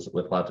systems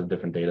with lots of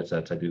different data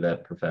sets. I do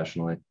that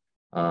professionally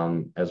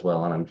as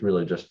well. And I'm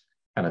really just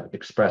kind of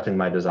expressing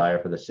my desire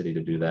for the city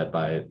to do that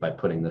by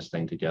putting this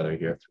thing together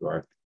here through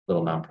our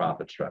little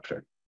nonprofit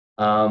structure.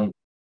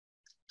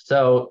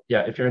 So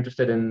yeah, if you're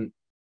interested in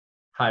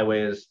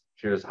highways,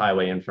 here's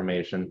highway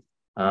information.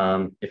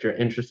 If you're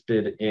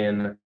interested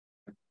in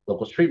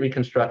local street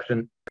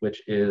reconstruction,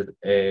 which is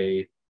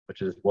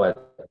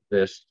what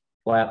this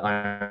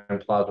Flatiron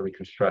Plaza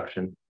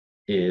reconstruction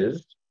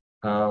is,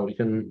 We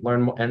can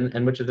learn more,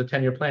 and which is a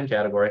 10-year plan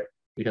category.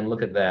 We can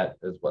look at that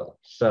as well.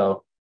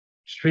 So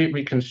street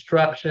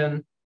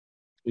reconstruction,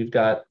 we've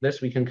got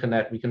this, we can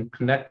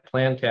connect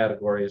plan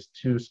categories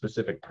to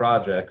specific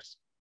projects,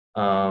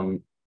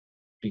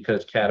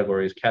 because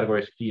categories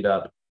feed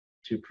up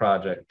to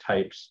project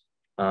types.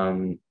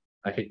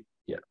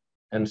 Yeah.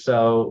 And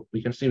so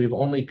we can see we've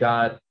only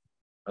got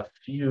a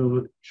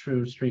few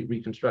true street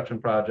reconstruction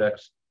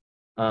projects,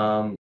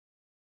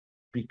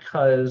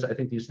 because I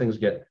think these things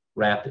get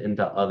wrapped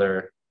into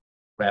other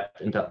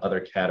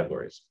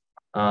categories.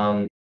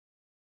 That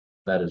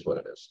is what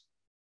it is.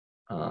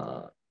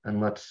 And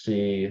let's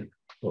see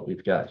what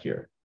we've got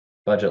here.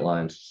 Budget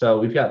lines. So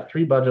we've got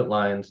 3 budget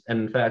lines. And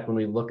in fact, when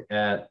we look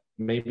at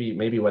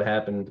maybe what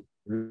happened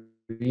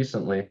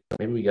recently,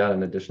 maybe we got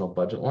an additional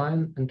budget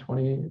line in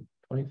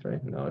 2023.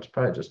 No, it's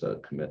probably just a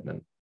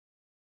commitment.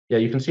 Yeah,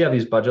 you can see how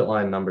these budget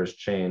line numbers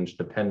change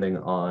depending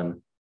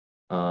on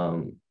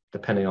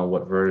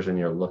what version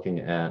you're looking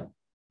at.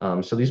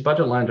 So these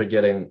budget lines are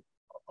getting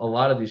a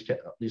lot of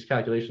these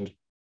calculations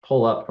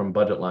pull up from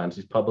budget lines.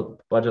 These public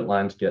budget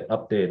lines get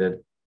updated,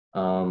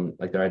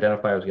 like their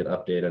identifiers get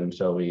updated, and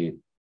so we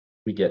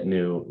get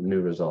new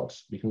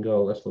results. We can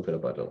go. Let's look at a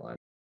budget line.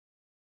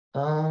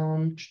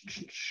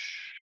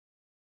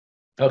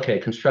 Okay,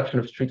 construction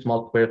of street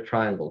small square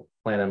triangle,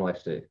 Plan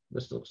NYC.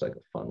 This looks like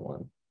a fun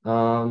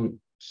one.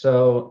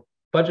 So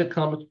budget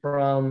comes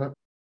from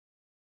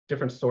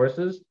different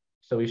sources.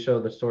 So we show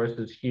the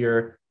sources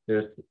here.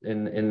 There's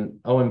in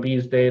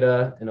OMB's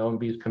data, in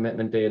OMB's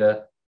commitment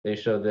data, they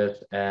show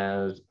this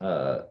as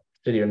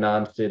city or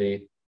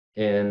non-city.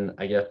 In,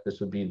 I guess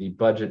this would be the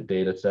budget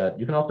data set.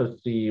 You can also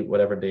see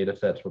whatever data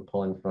sets we're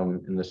pulling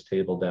from in this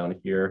table down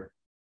here.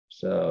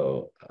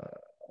 So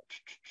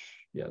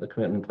yeah, the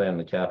commitment plan and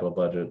the capital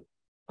budget.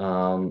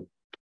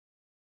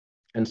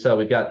 And so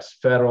we've got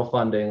federal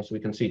funding. So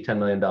we can see $10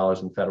 million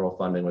in federal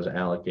funding was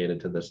allocated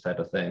to this type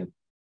of thing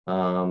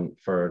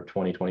for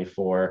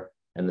 2024.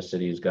 And the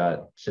city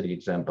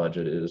exempt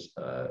budget is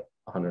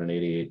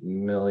 188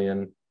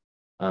 million.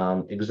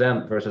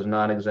 Exempt versus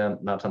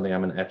non-exempt, not something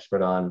I'm an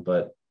expert on,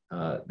 but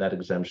that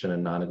exemption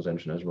and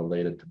non-exemption is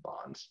related to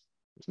bonds,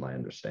 is my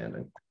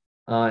understanding.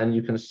 And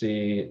you can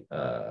see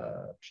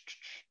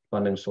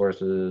funding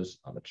sources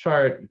on the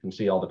chart. You can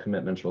see all the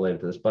commitments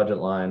related to this budget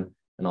line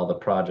and all the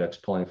projects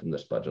pulling from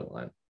this budget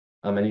line.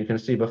 And you can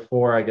see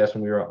before, I guess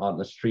when we were on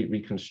the street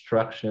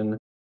reconstruction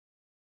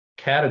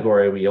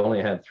category, we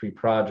only had 3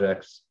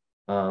 projects.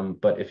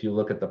 But if you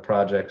look at the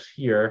projects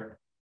here,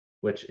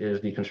 which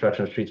is the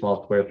construction of street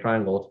small square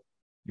triangles,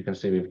 you can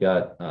see we've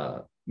got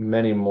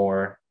many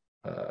more.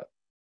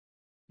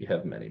 We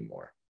have many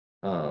more.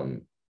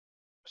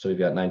 So we've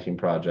got 19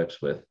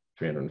 projects with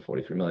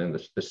 343 million.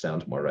 This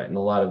sounds more right. And a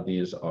lot of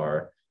these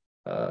are,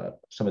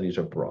 some of these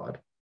are broad.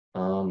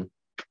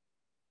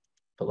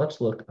 But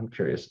let's look, I'm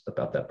curious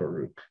about that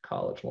Baruch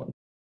College one,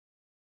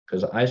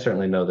 because I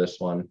certainly know this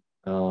one.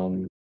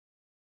 You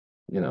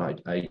know,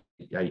 I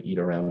eat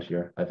around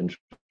here. I've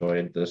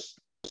enjoyed this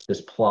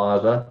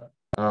plaza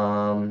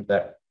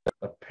that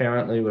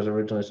apparently was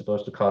originally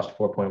supposed to cost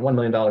 $4.1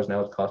 million.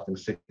 Now it's costing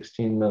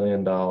 $16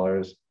 million.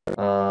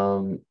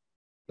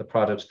 The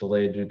project's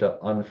delayed due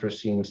to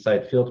unforeseen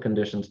site field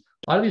conditions.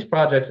 A lot of these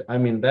projects, I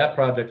mean, that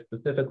project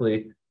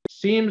specifically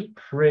seems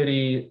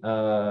pretty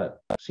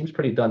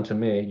done to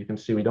me. You can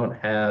see we don't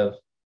have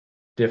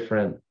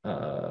different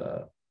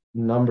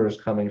numbers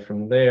coming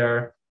from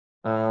there.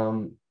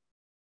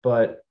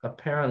 But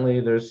apparently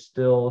there's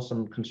still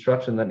some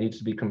construction that needs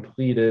to be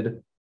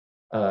completed.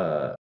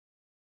 And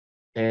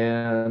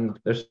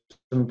there's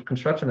some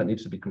construction that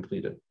needs to be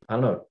completed. I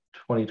don't know,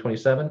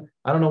 2027?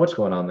 I don't know what's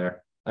going on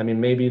there. I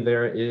mean, maybe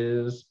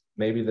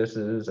this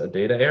is a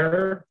data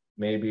error.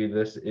 Maybe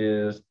this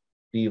is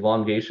the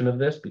elongation of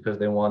this because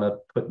they want to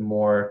put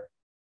more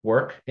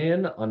work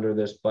in under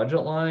this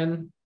budget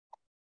line.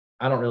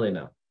 I don't really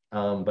know,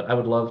 but I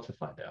would love to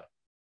find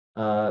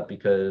out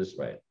because,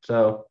 right.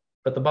 So,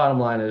 but the bottom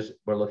line is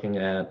we're looking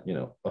at, you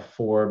know, a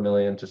 $4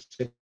 million to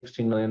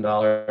 $16 million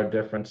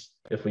difference.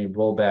 If we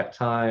roll back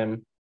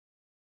time,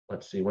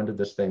 let's see, when did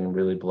this thing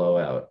really blow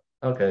out?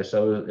 Okay,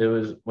 so it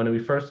was when we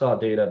first saw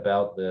data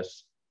about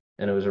this,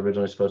 and it was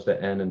originally supposed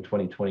to end in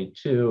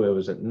 2022. It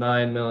was at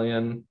 9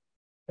 million,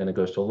 and it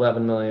goes to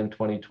 11 million,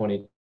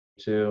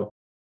 2022.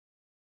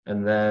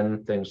 And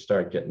then things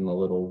start getting a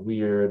little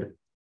weird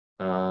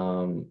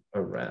around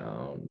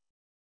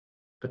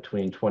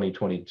between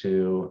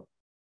 2022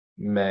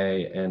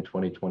 May and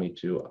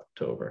 2022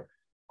 October.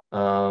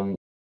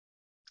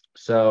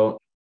 So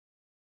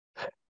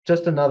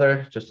just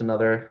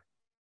another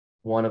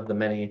one of the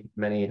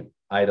many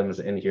items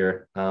in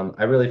here.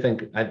 I really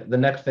think the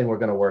next thing we're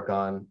going to work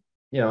on,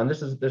 you know, and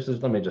this is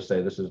let me just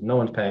say, this is, no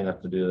one's paying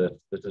us to do this.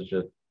 This is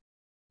just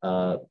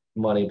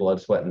money,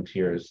 blood, sweat, and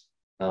tears.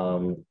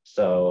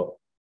 So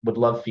would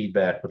love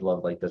feedback, would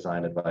love like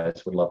design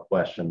advice, would love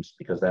questions,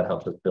 because that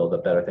helps us build a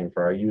better thing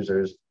for our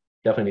users.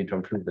 Definitely need to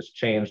improve this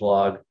change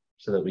log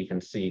so that we can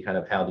see kind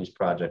of how these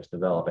projects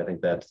develop. I think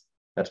that's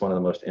one of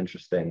the most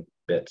interesting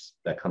bits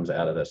that comes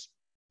out of this.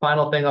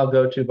 final thing I'll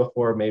go to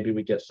before maybe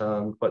we get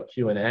some quick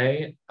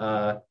Q&A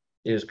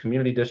is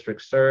community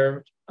district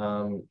served.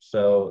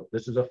 So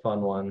this is a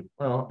fun one.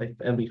 Well,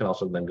 and we can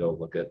also then go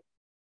look at,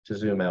 to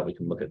zoom out, we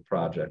can look at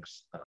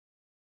projects.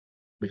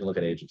 We can look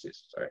at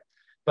agencies, sorry.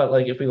 But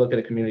like if we look at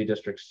a community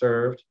district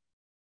served,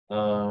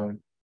 let's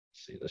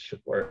see, this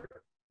should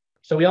work.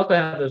 So we also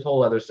have this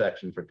whole other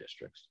section for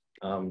districts.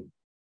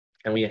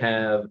 And we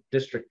have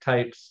district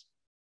types,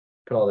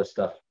 put all this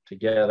stuff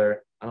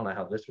together. I don't know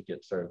how this would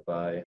get served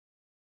by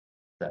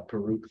that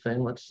Baruch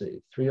thing. Let's see,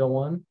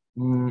 301.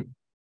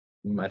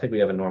 I think we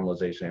have a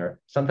normalization error.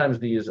 Sometimes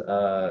these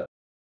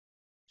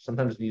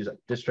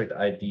district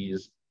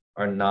IDs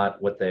are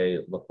not what they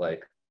look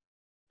like,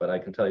 but I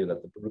can tell you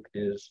that the Baruch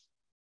is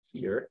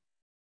here.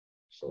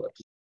 So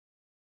let's,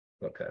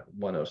 okay,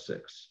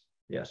 106.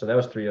 Yeah, so that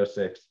was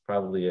 306,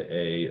 probably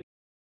a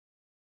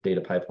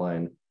data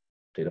pipeline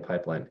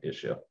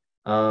issue.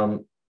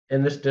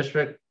 In this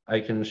district,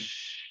 you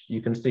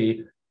can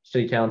see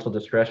city council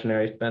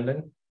discretionary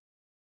spending.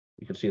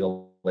 You can see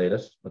the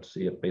latest. Let's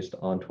see it based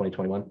on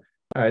 2021.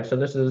 All right, so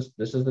this is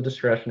the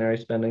discretionary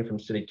spending from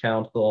city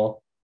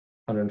council,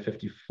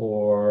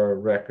 154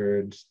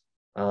 records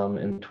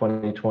in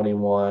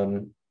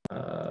 2021.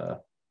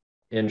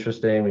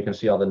 Interesting. We can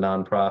see all the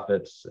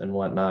nonprofits and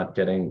whatnot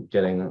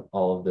getting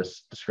all of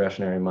this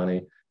discretionary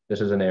money.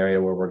 This is an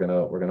area where we're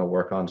gonna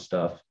work on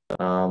stuff.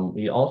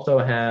 We also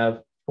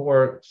have,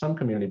 for some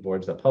community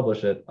boards that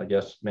publish it, I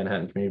guess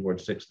Manhattan Community Board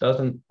 6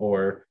 doesn't,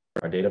 or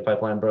our data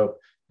pipeline broke.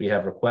 We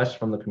have requests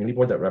from the community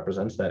board that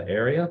represents that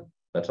area.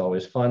 That's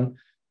always fun.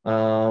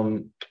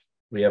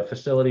 We have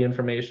facility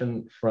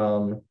information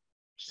from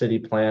city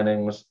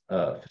planning's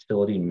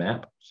facility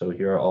map. So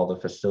here are all the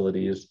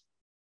facilities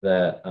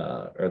that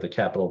are the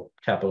capital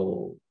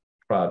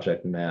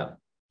project map,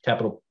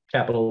 capital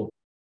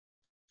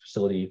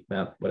facility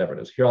map, whatever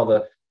it is. Here are all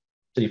the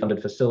city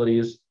funded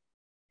facilities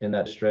in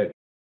that district.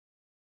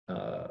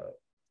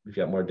 We've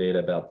got more data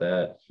about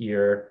that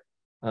here.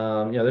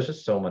 There's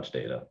just so much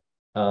data.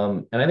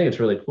 And I think it's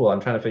really cool.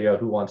 I'm trying to figure out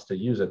who wants to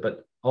use it,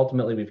 but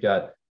ultimately we've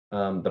got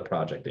the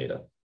project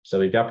data. So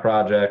we've got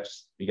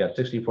projects, we got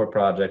 64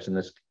 projects in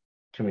this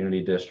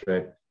community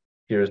district.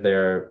 Here's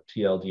their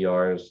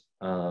TLDRs.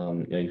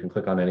 You can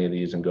click on any of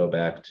these and go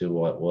back to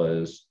what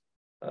was,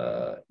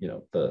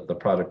 the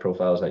project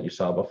profiles that you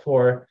saw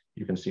before.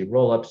 You can see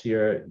roll-ups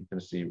here. You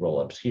can see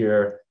roll-ups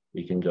here.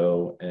 We can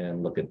go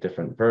and look at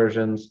different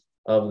versions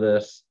of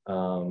this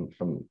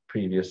from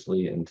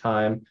previously in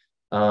time.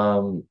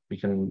 We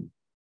can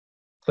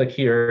click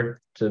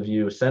here to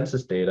view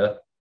census data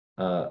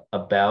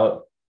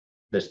about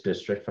this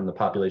district from the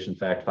Population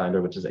Fact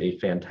Finder, which is a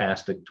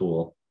fantastic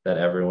tool that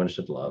everyone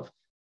should love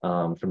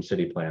from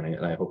city planning.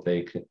 And I hope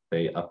they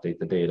update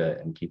the data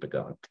and keep it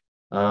going.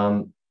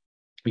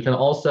 We can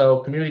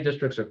also, community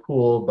districts are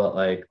cool, but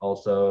like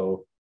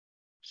also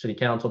city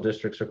council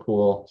districts are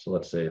cool. So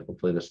let's see,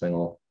 hopefully this thing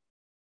will,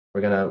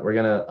 we're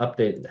gonna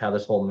update how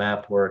this whole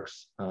map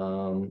works.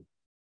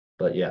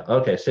 But yeah,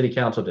 okay, city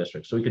council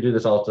districts. So we could do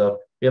this also.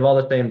 We have all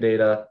the same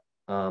data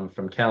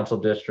from council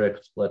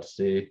districts. Let's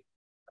see,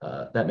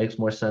 that makes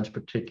more sense,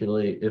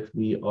 particularly if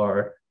we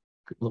are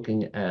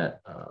looking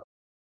at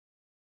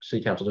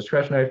city council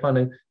discretionary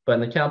funding. But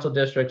in the council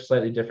district,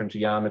 slightly different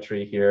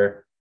geometry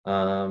here,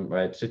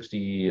 right?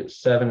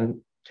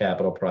 67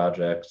 capital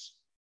projects,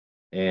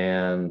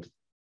 and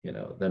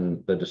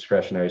then the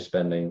discretionary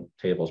spending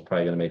table is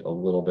probably going to make a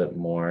little bit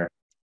more,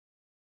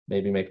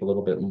 maybe make a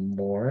little bit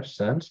more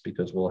sense,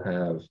 because we'll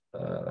have,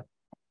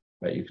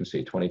 right, you can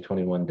see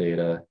 2021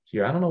 data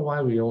here. I don't know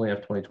why we only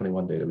have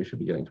 2021 data. We should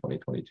be getting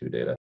 2022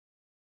 data.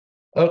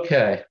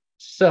 Okay,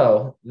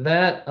 so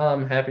that,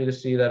 I'm happy to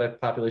see that a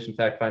population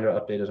fact finder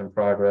update is in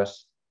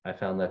progress. I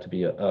found that to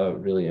be a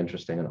really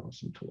interesting and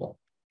awesome tool.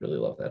 Really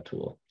love that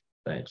tool.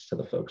 Thanks to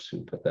the folks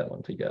who put that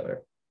one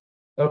together.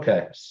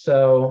 Okay,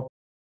 so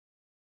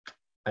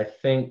I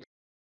think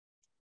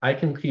I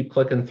can keep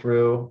clicking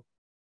through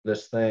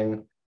this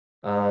thing.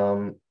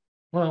 Well,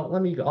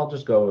 I'll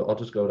just go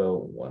to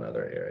one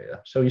other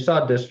area. So you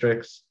saw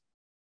districts,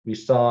 we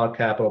saw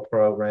capital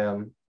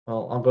program.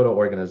 Well, I'll go to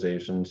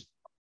organizations.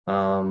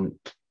 All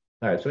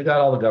right, so we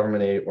got all the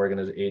government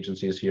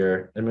agencies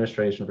here.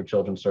 Administration for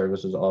Children's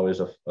Services,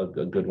 always a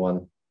good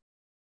one,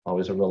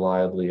 always a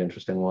reliably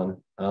interesting one.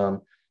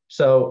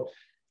 So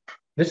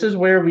this is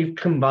where we've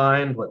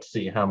combined, let's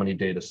see how many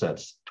data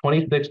sets,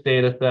 26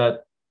 data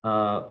set,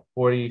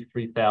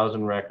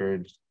 43,000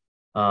 records.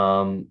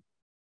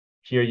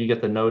 Here you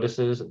get the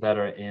notices that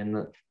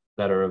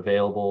are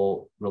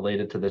available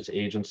related to this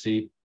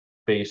agency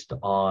based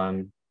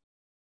on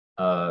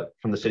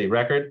from the city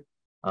record.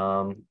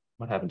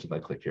 What happens if I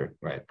click here?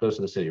 Right, it goes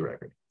to the city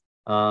record.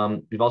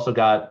 We've also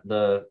got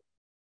the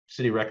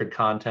city record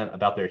content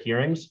about their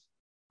hearings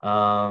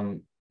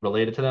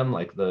related to them,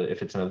 like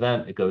if it's an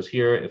event, it goes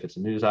here. If it's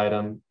a news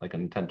item, like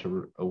an intent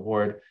to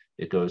award,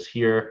 it goes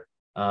here.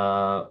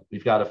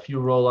 We've got a few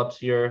roll-ups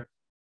here.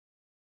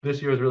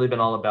 This year has really been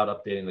all about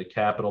updating the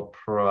capital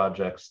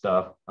project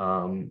stuff.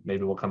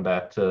 Maybe we'll come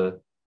back to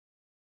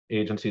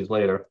agencies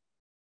later.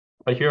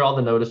 But here are all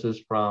the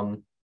notices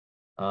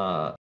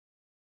uh,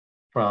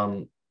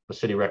 from the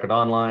city record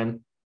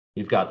online.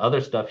 You've got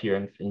other stuff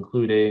here,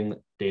 including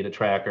data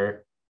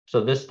tracker.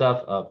 So this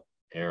stuff,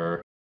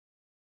 error.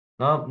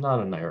 No, not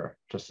an error,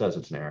 just says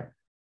it's an error.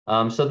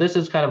 So this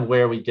is kind of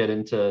where we get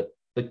into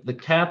the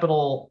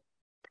capital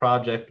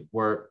project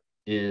work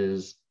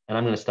is, and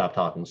I'm going to stop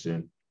talking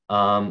soon.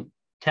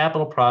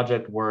 Capital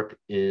project work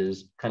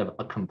is kind of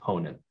a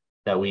component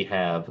that we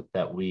have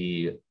that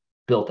we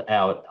built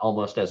out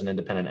almost as an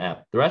independent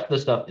app. The rest of the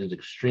stuff is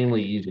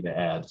extremely easy to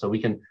add. So we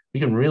can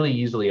really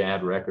easily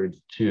add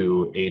records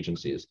to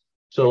agencies.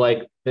 So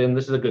like, then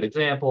this is a good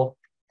example,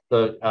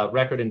 the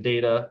record and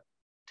data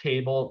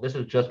table. This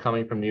is just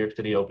coming from New York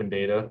City Open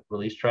Data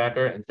Release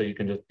Tracker. And so you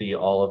can just see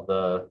all of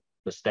the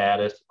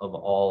status of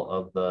all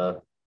of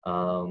the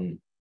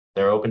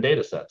their open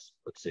data sets.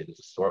 Let's see, does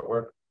the sort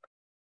work?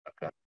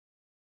 Okay.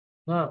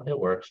 No, it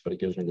works, but it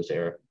gives me this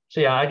error. So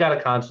yeah, I got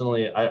to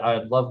constantly,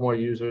 I'd love more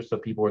users. So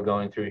people are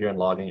going through here and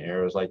logging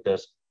errors like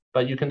this,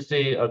 but you can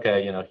see,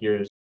 okay,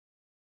 here's,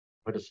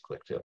 where does it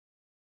click to?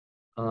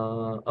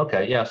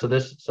 Okay, yeah,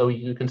 so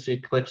you can see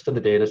it clicks to the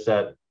data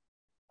set.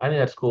 I think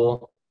that's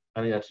cool.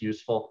 I think that's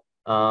useful.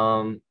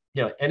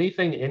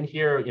 Anything in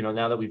here,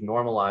 now that we've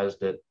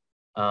normalized it,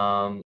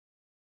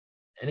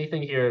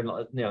 anything here,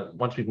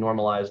 once we've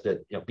normalized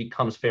it,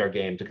 becomes fair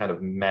game to kind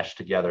of mesh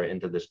together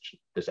into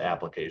this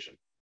application.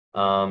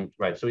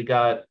 Right, so we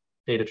got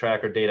data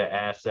tracker, data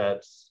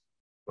assets,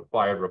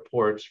 required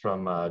reports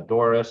from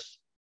Doris,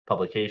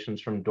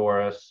 publications from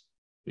Doris.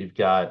 We've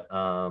got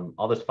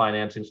all this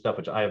financing stuff,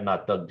 which I have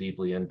not dug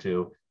deeply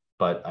into,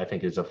 but I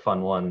think is a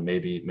fun one,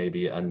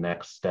 maybe a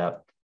next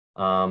step.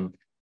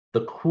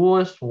 The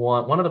coolest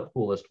one, one of the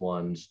coolest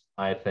ones,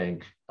 I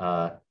think,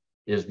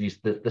 is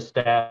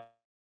the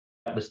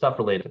stuff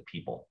related to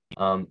people.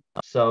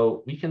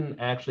 So we can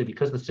actually,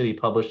 because the city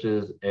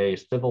publishes a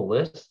civil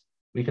list,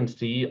 we can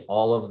see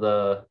all of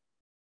the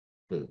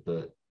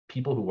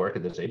people who work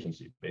at this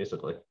agency,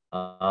 basically.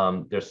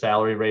 Their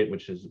salary rate,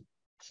 which is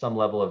some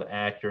level of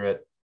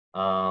accurate.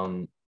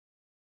 And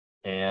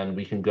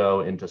we can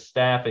go into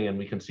staffing and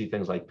we can see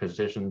things like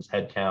positions,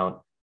 headcount,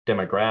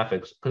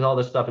 demographics, because all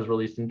this stuff is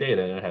released in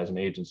data and it has an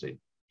agency.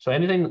 So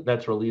anything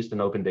that's released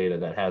in open data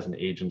that has an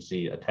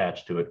agency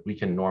attached to it, we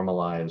can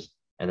normalize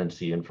and then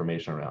see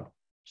information around.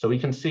 So we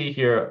can see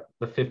here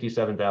the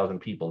 57,000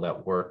 people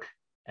that work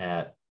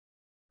at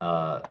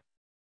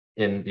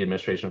in the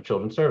administration of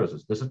children's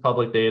services. This is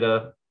public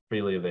data,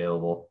 freely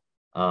available.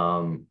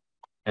 And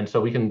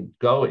so we can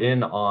go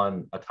in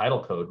on a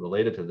title code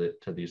related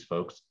to these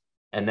folks.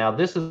 And now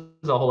this is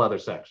a whole other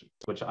section,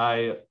 which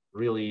I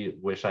really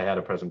wish I had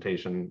a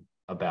presentation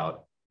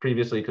about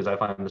previously, because I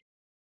find this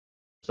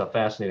stuff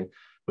fascinating,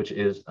 which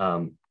is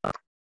the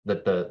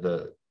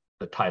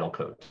title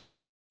code.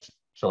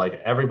 So like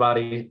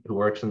everybody who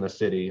works in the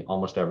city,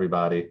 almost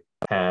everybody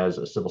has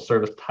a civil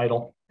service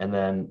title. And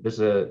then this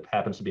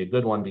happens to be a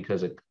good one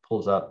because it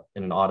pulls up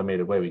in an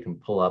automated way. We can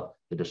pull up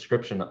the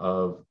description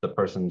of the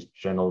person's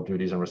general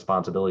duties and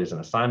responsibilities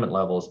and assignment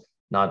levels.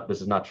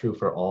 This is not true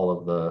for all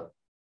of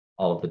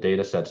the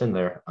data sets in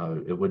there.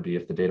 It would be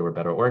if the data were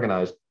better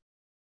organized.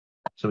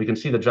 So we can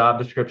see the job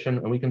description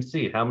and we can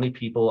see how many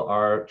people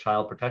are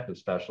child protective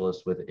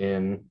specialists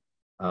within,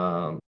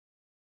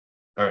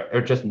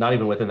 or just not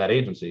even within that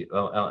agency,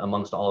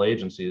 amongst all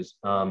agencies.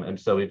 And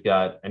so we've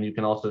got, and you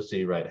can also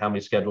see, right, how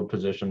many scheduled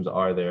positions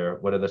are there?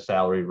 What are the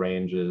salary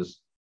ranges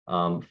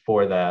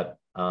for that?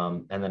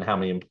 And then how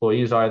many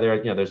employees are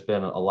there? There's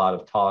been a lot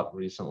of talk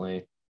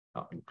recently,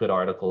 good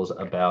articles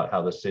about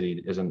how the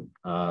city isn't,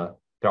 there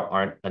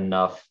aren't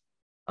enough,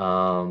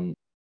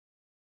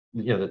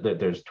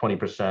 there's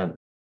 20%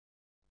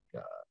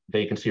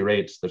 vacancy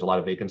rates. There's a lot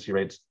of vacancy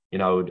rates. We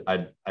could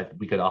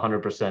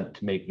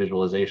 100% make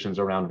visualizations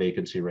around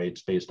vacancy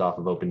rates based off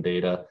of open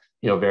data,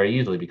 very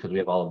easily because we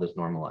have all of this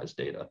normalized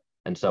data.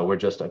 And so we're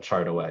just a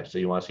chart away. So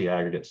you want to see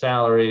aggregate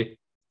salary,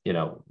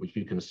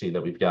 you can see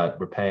that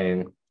we're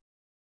paying,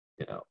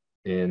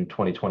 in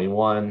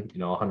 2021,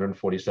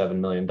 $147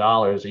 million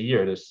a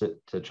year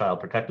to child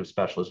protective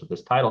specialists with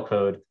this title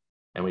code.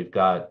 And we've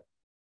got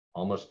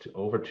almost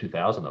over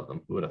 2,000 of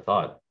them. Who would have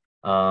thought?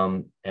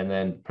 And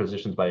then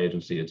positions by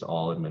agency, it's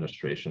all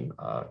administration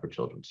for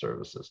children's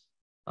services.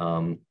 I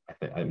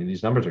mean,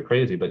 these numbers are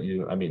crazy, but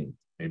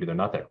maybe they're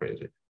not that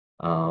crazy.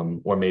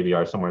 Or maybe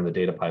are somewhere in the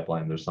data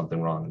pipeline, there's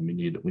something wrong and we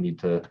need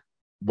to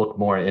look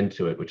more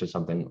into it, which is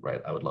something,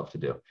 right, I would love to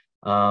do.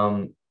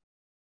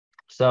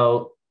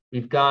 So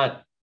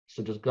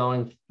just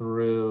going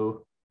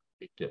through,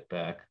 get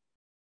back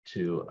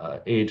to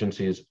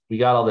agencies, we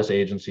got all this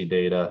agency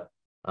data,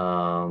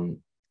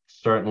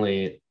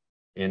 certainly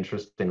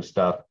interesting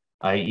stuff.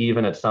 I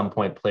even at some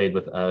point played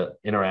with an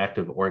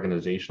interactive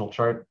organizational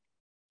chart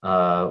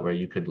where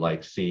you could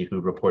see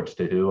who reports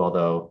to who,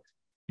 although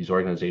these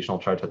organizational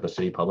charts that the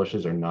city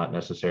publishes are not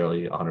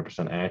necessarily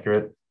 100%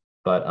 accurate.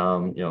 But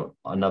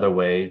another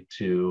way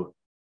to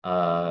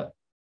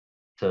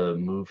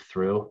move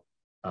through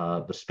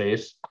the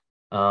space.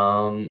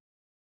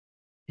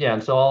 yeah,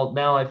 and so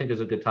now I think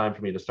is a good time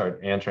for me to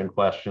start answering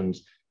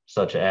questions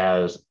such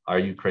as, are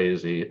you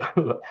crazy?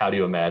 How do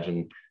you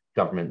imagine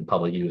government and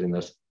public using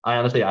this? I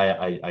honestly,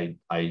 I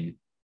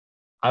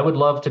would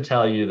love to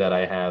tell you that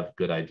I have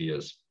good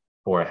ideas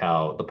for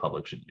how the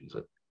public should use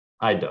it.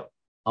 I don't.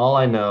 All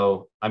I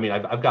know, I mean,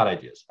 I've got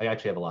ideas. I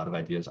actually have a lot of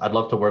ideas. I'd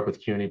love to work with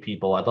CUNY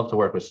people. I'd love to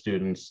work with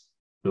students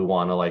who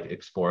want to like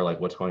explore like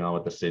what's going on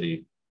with the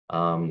city,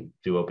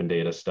 do open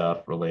data stuff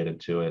related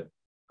to it.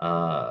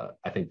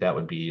 I think that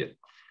would be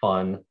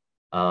fun.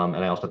 And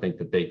I also think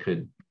that they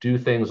could do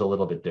things a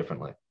little bit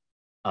differently.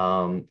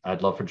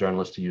 I'd love for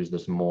journalists to use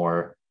this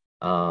more.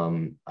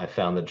 I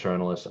found that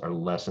journalists are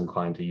less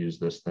inclined to use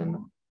this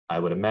than I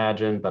would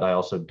imagine, but I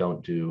also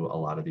don't do a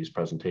lot of these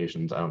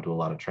presentations. I don't do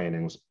a lot of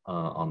trainings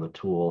on the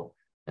tool.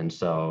 And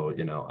so,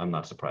 you know, I'm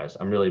not surprised.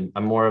 I'm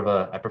more of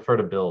I prefer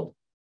to build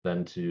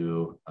than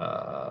to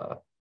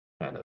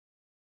kind of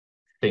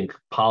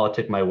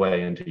politic my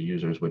way into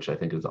users, which I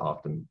think is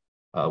often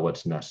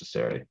what's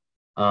necessary.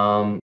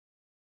 Well,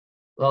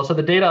 so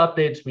the data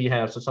updates we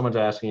have, so someone's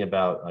asking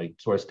about like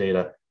source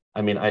data.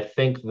 I mean, I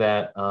think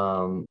that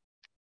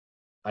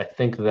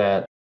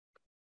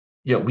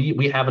you know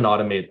we have an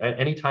automated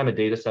anytime a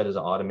data set is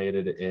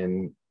automated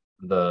in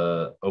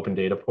the open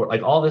data port,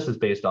 like all this is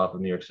based off of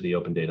New York City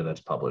open data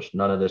that's published.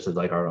 None of this is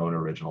like our own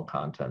original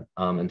content.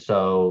 And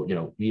so, you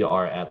know, we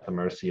are at the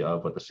mercy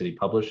of what the city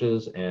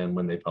publishes and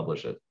when they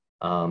publish it.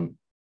 And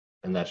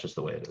that's just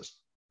the way it is.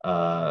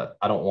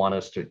 I don't want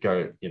us to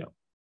go, you know,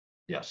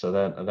 yeah, so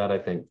that I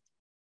think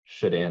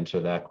should answer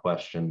that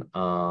question.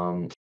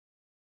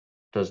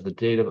 Does the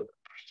data,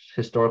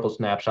 historical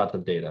snapshots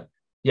of data?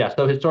 Yeah,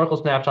 so historical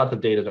snapshots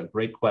of data is a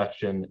great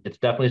question. It's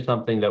definitely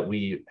something that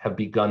we have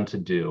begun to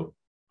do.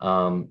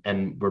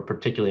 And we're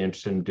particularly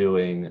interested in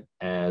doing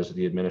as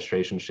the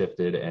administration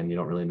shifted and you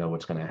don't really know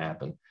what's going to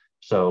happen.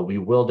 So we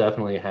will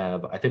definitely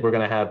have, I think we're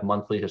going to have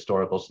monthly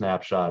historical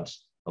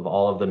snapshots of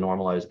all of the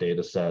normalized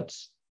data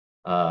sets,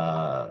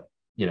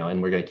 you know,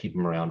 and we're going to keep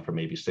them around for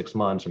maybe 6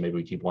 months or maybe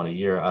we keep one a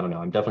year. I don't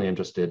know. I'm definitely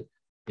interested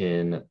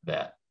in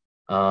that.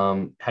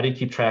 How do you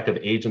keep track of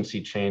agency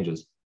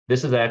changes?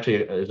 This is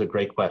actually a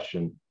great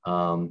question.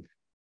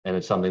 And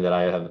it's something that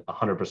I have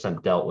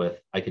 100% dealt with.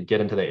 I could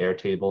get into the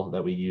Airtable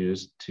that we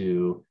use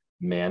to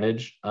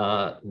manage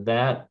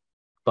that.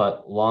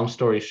 But long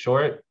story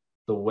short,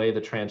 the way the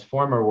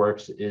transformer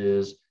works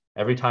is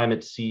every time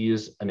it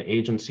sees an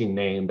agency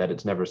name that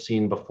it's never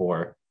seen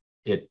before,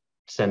 it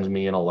sends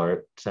me an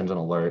alert, sends an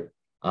alert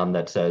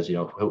that says, you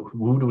know,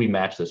 who do we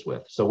match this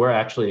with? So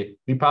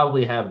we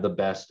probably have the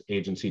best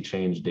agency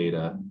change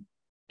data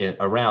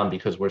around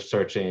because we're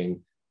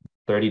searching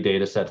 30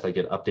 data sets that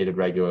get updated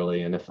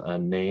regularly. And if a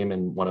name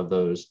in one of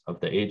those of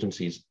the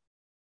agencies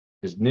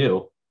is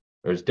new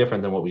or is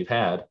different than what we've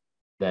had,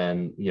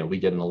 then you know we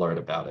get an alert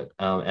about it.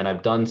 And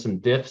I've done some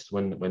diffs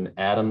when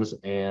Adams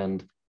came,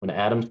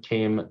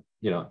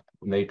 you know,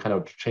 when they kind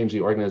of changed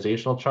the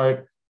organizational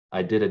chart,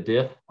 I did a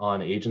diff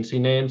on agency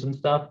names and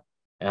stuff.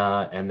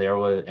 And there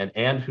was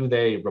and who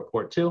they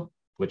report to,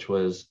 which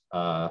we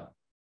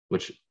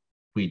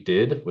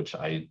did, which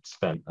I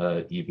spent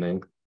an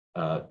evening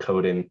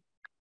coding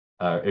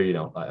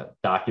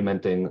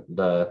documenting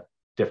the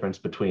difference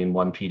between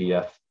one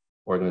PDF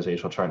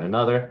organizational chart and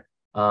another.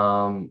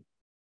 And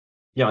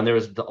there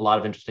was a lot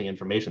of interesting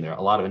information there,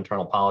 a lot of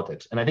internal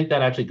politics. And I think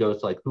that actually goes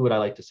to like, who would I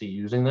like to see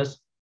using this?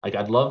 Like,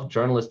 I'd love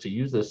journalists to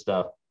use this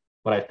stuff.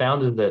 What I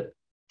found is that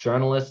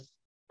journalists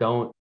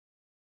don't,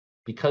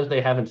 because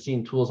they haven't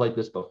seen tools like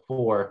this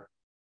before,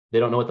 they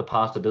don't know what the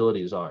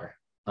possibilities are.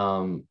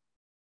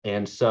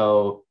 And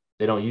so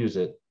they don't use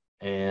it.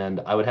 And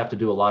I would have to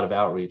do a lot of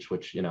outreach,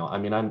 which, you know, I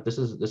mean, this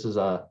is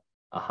a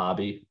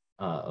hobby,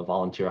 a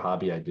volunteer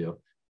hobby I do.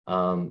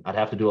 I'd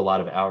have to do a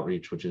lot of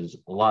outreach, which is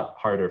a lot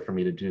harder for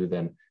me to do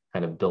than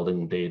kind of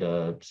building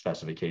data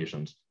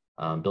specifications,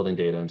 building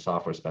data and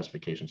software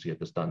specifications to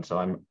get this done. So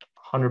I'm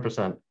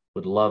 100%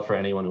 would love for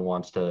anyone who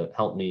wants to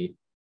help me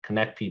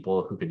connect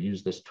people who could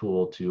use this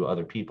tool to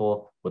other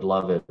people. Would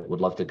love it.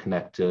 Would love to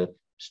connect to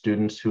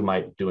students who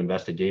might do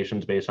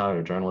investigations based on it,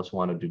 or journalists who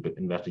want to do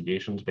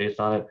investigations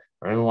based on it,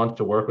 or anyone wants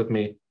to work with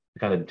me to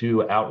kind of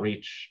do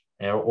outreach,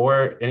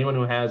 or anyone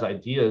who has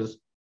ideas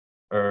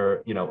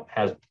or, you know,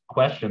 has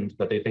questions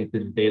that they think the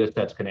data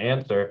sets can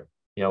answer.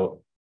 You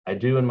know, I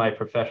do in my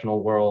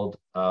professional world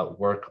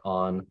work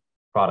on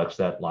products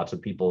that lots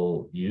of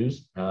people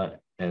use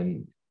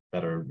and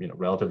that are, you know,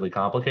 relatively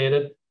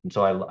complicated. And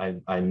so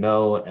I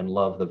know and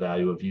love the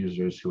value of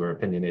users who are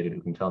opinionated, who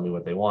can tell me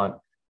what they want.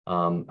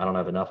 I don't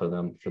have enough of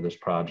them for this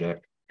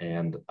project,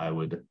 and I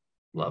would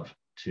love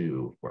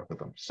to work with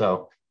them.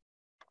 So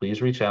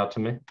please reach out to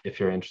me if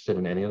you're interested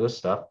in any of this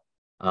stuff.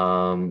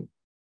 My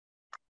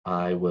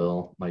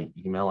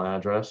email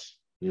address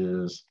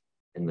is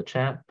in the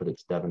chat, but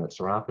it's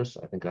Devin@Serapis.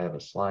 I think I have a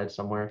slide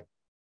somewhere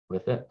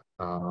with it.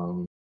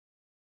 And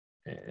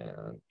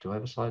do I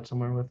have a slide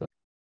somewhere with it?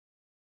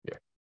 Yeah.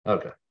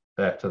 Okay.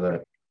 Back to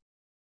the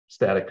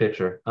static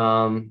picture.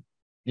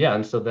 Yeah,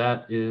 and so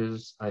that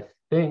is, I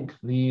think,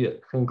 the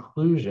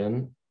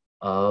conclusion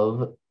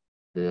of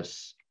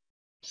this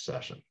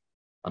session,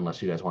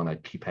 unless you guys want to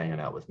keep hanging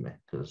out with me,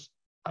 because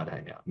I'd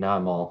hang out. Now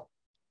I'm all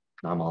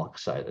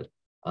excited.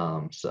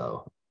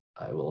 So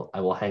I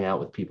will hang out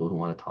with people who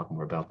want to talk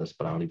more about this,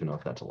 but I don't even know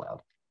if that's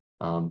allowed.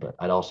 But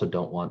I also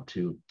don't want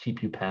to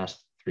keep you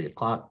past 3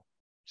 o'clock.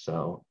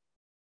 So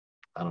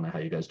I don't know how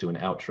you guys do an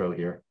outro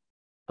here,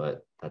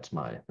 but that's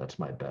my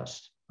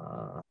best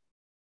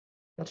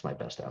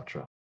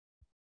outro.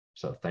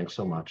 So thanks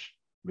so much.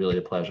 Really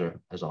a pleasure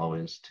as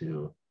always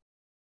to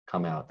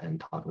come out and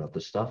talk about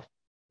this stuff.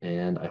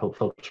 And I hope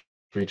folks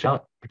reach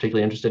out,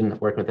 particularly interested in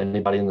working with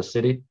anybody in the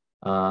city.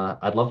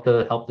 I'd love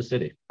to help the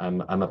city.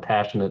 I'm a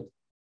passionate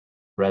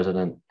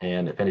resident,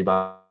 and if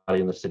anybody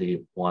in the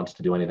city wants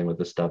to do anything with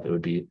this stuff, it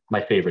would be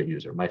my favorite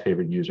user. My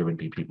favorite user would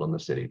be people in the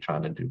city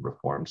trying to do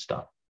reform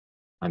stuff.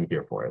 I'm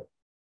here for it.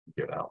 I'm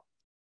here to help.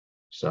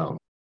 So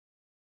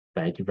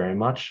thank you very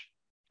much.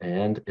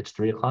 And it's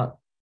 3 o'clock.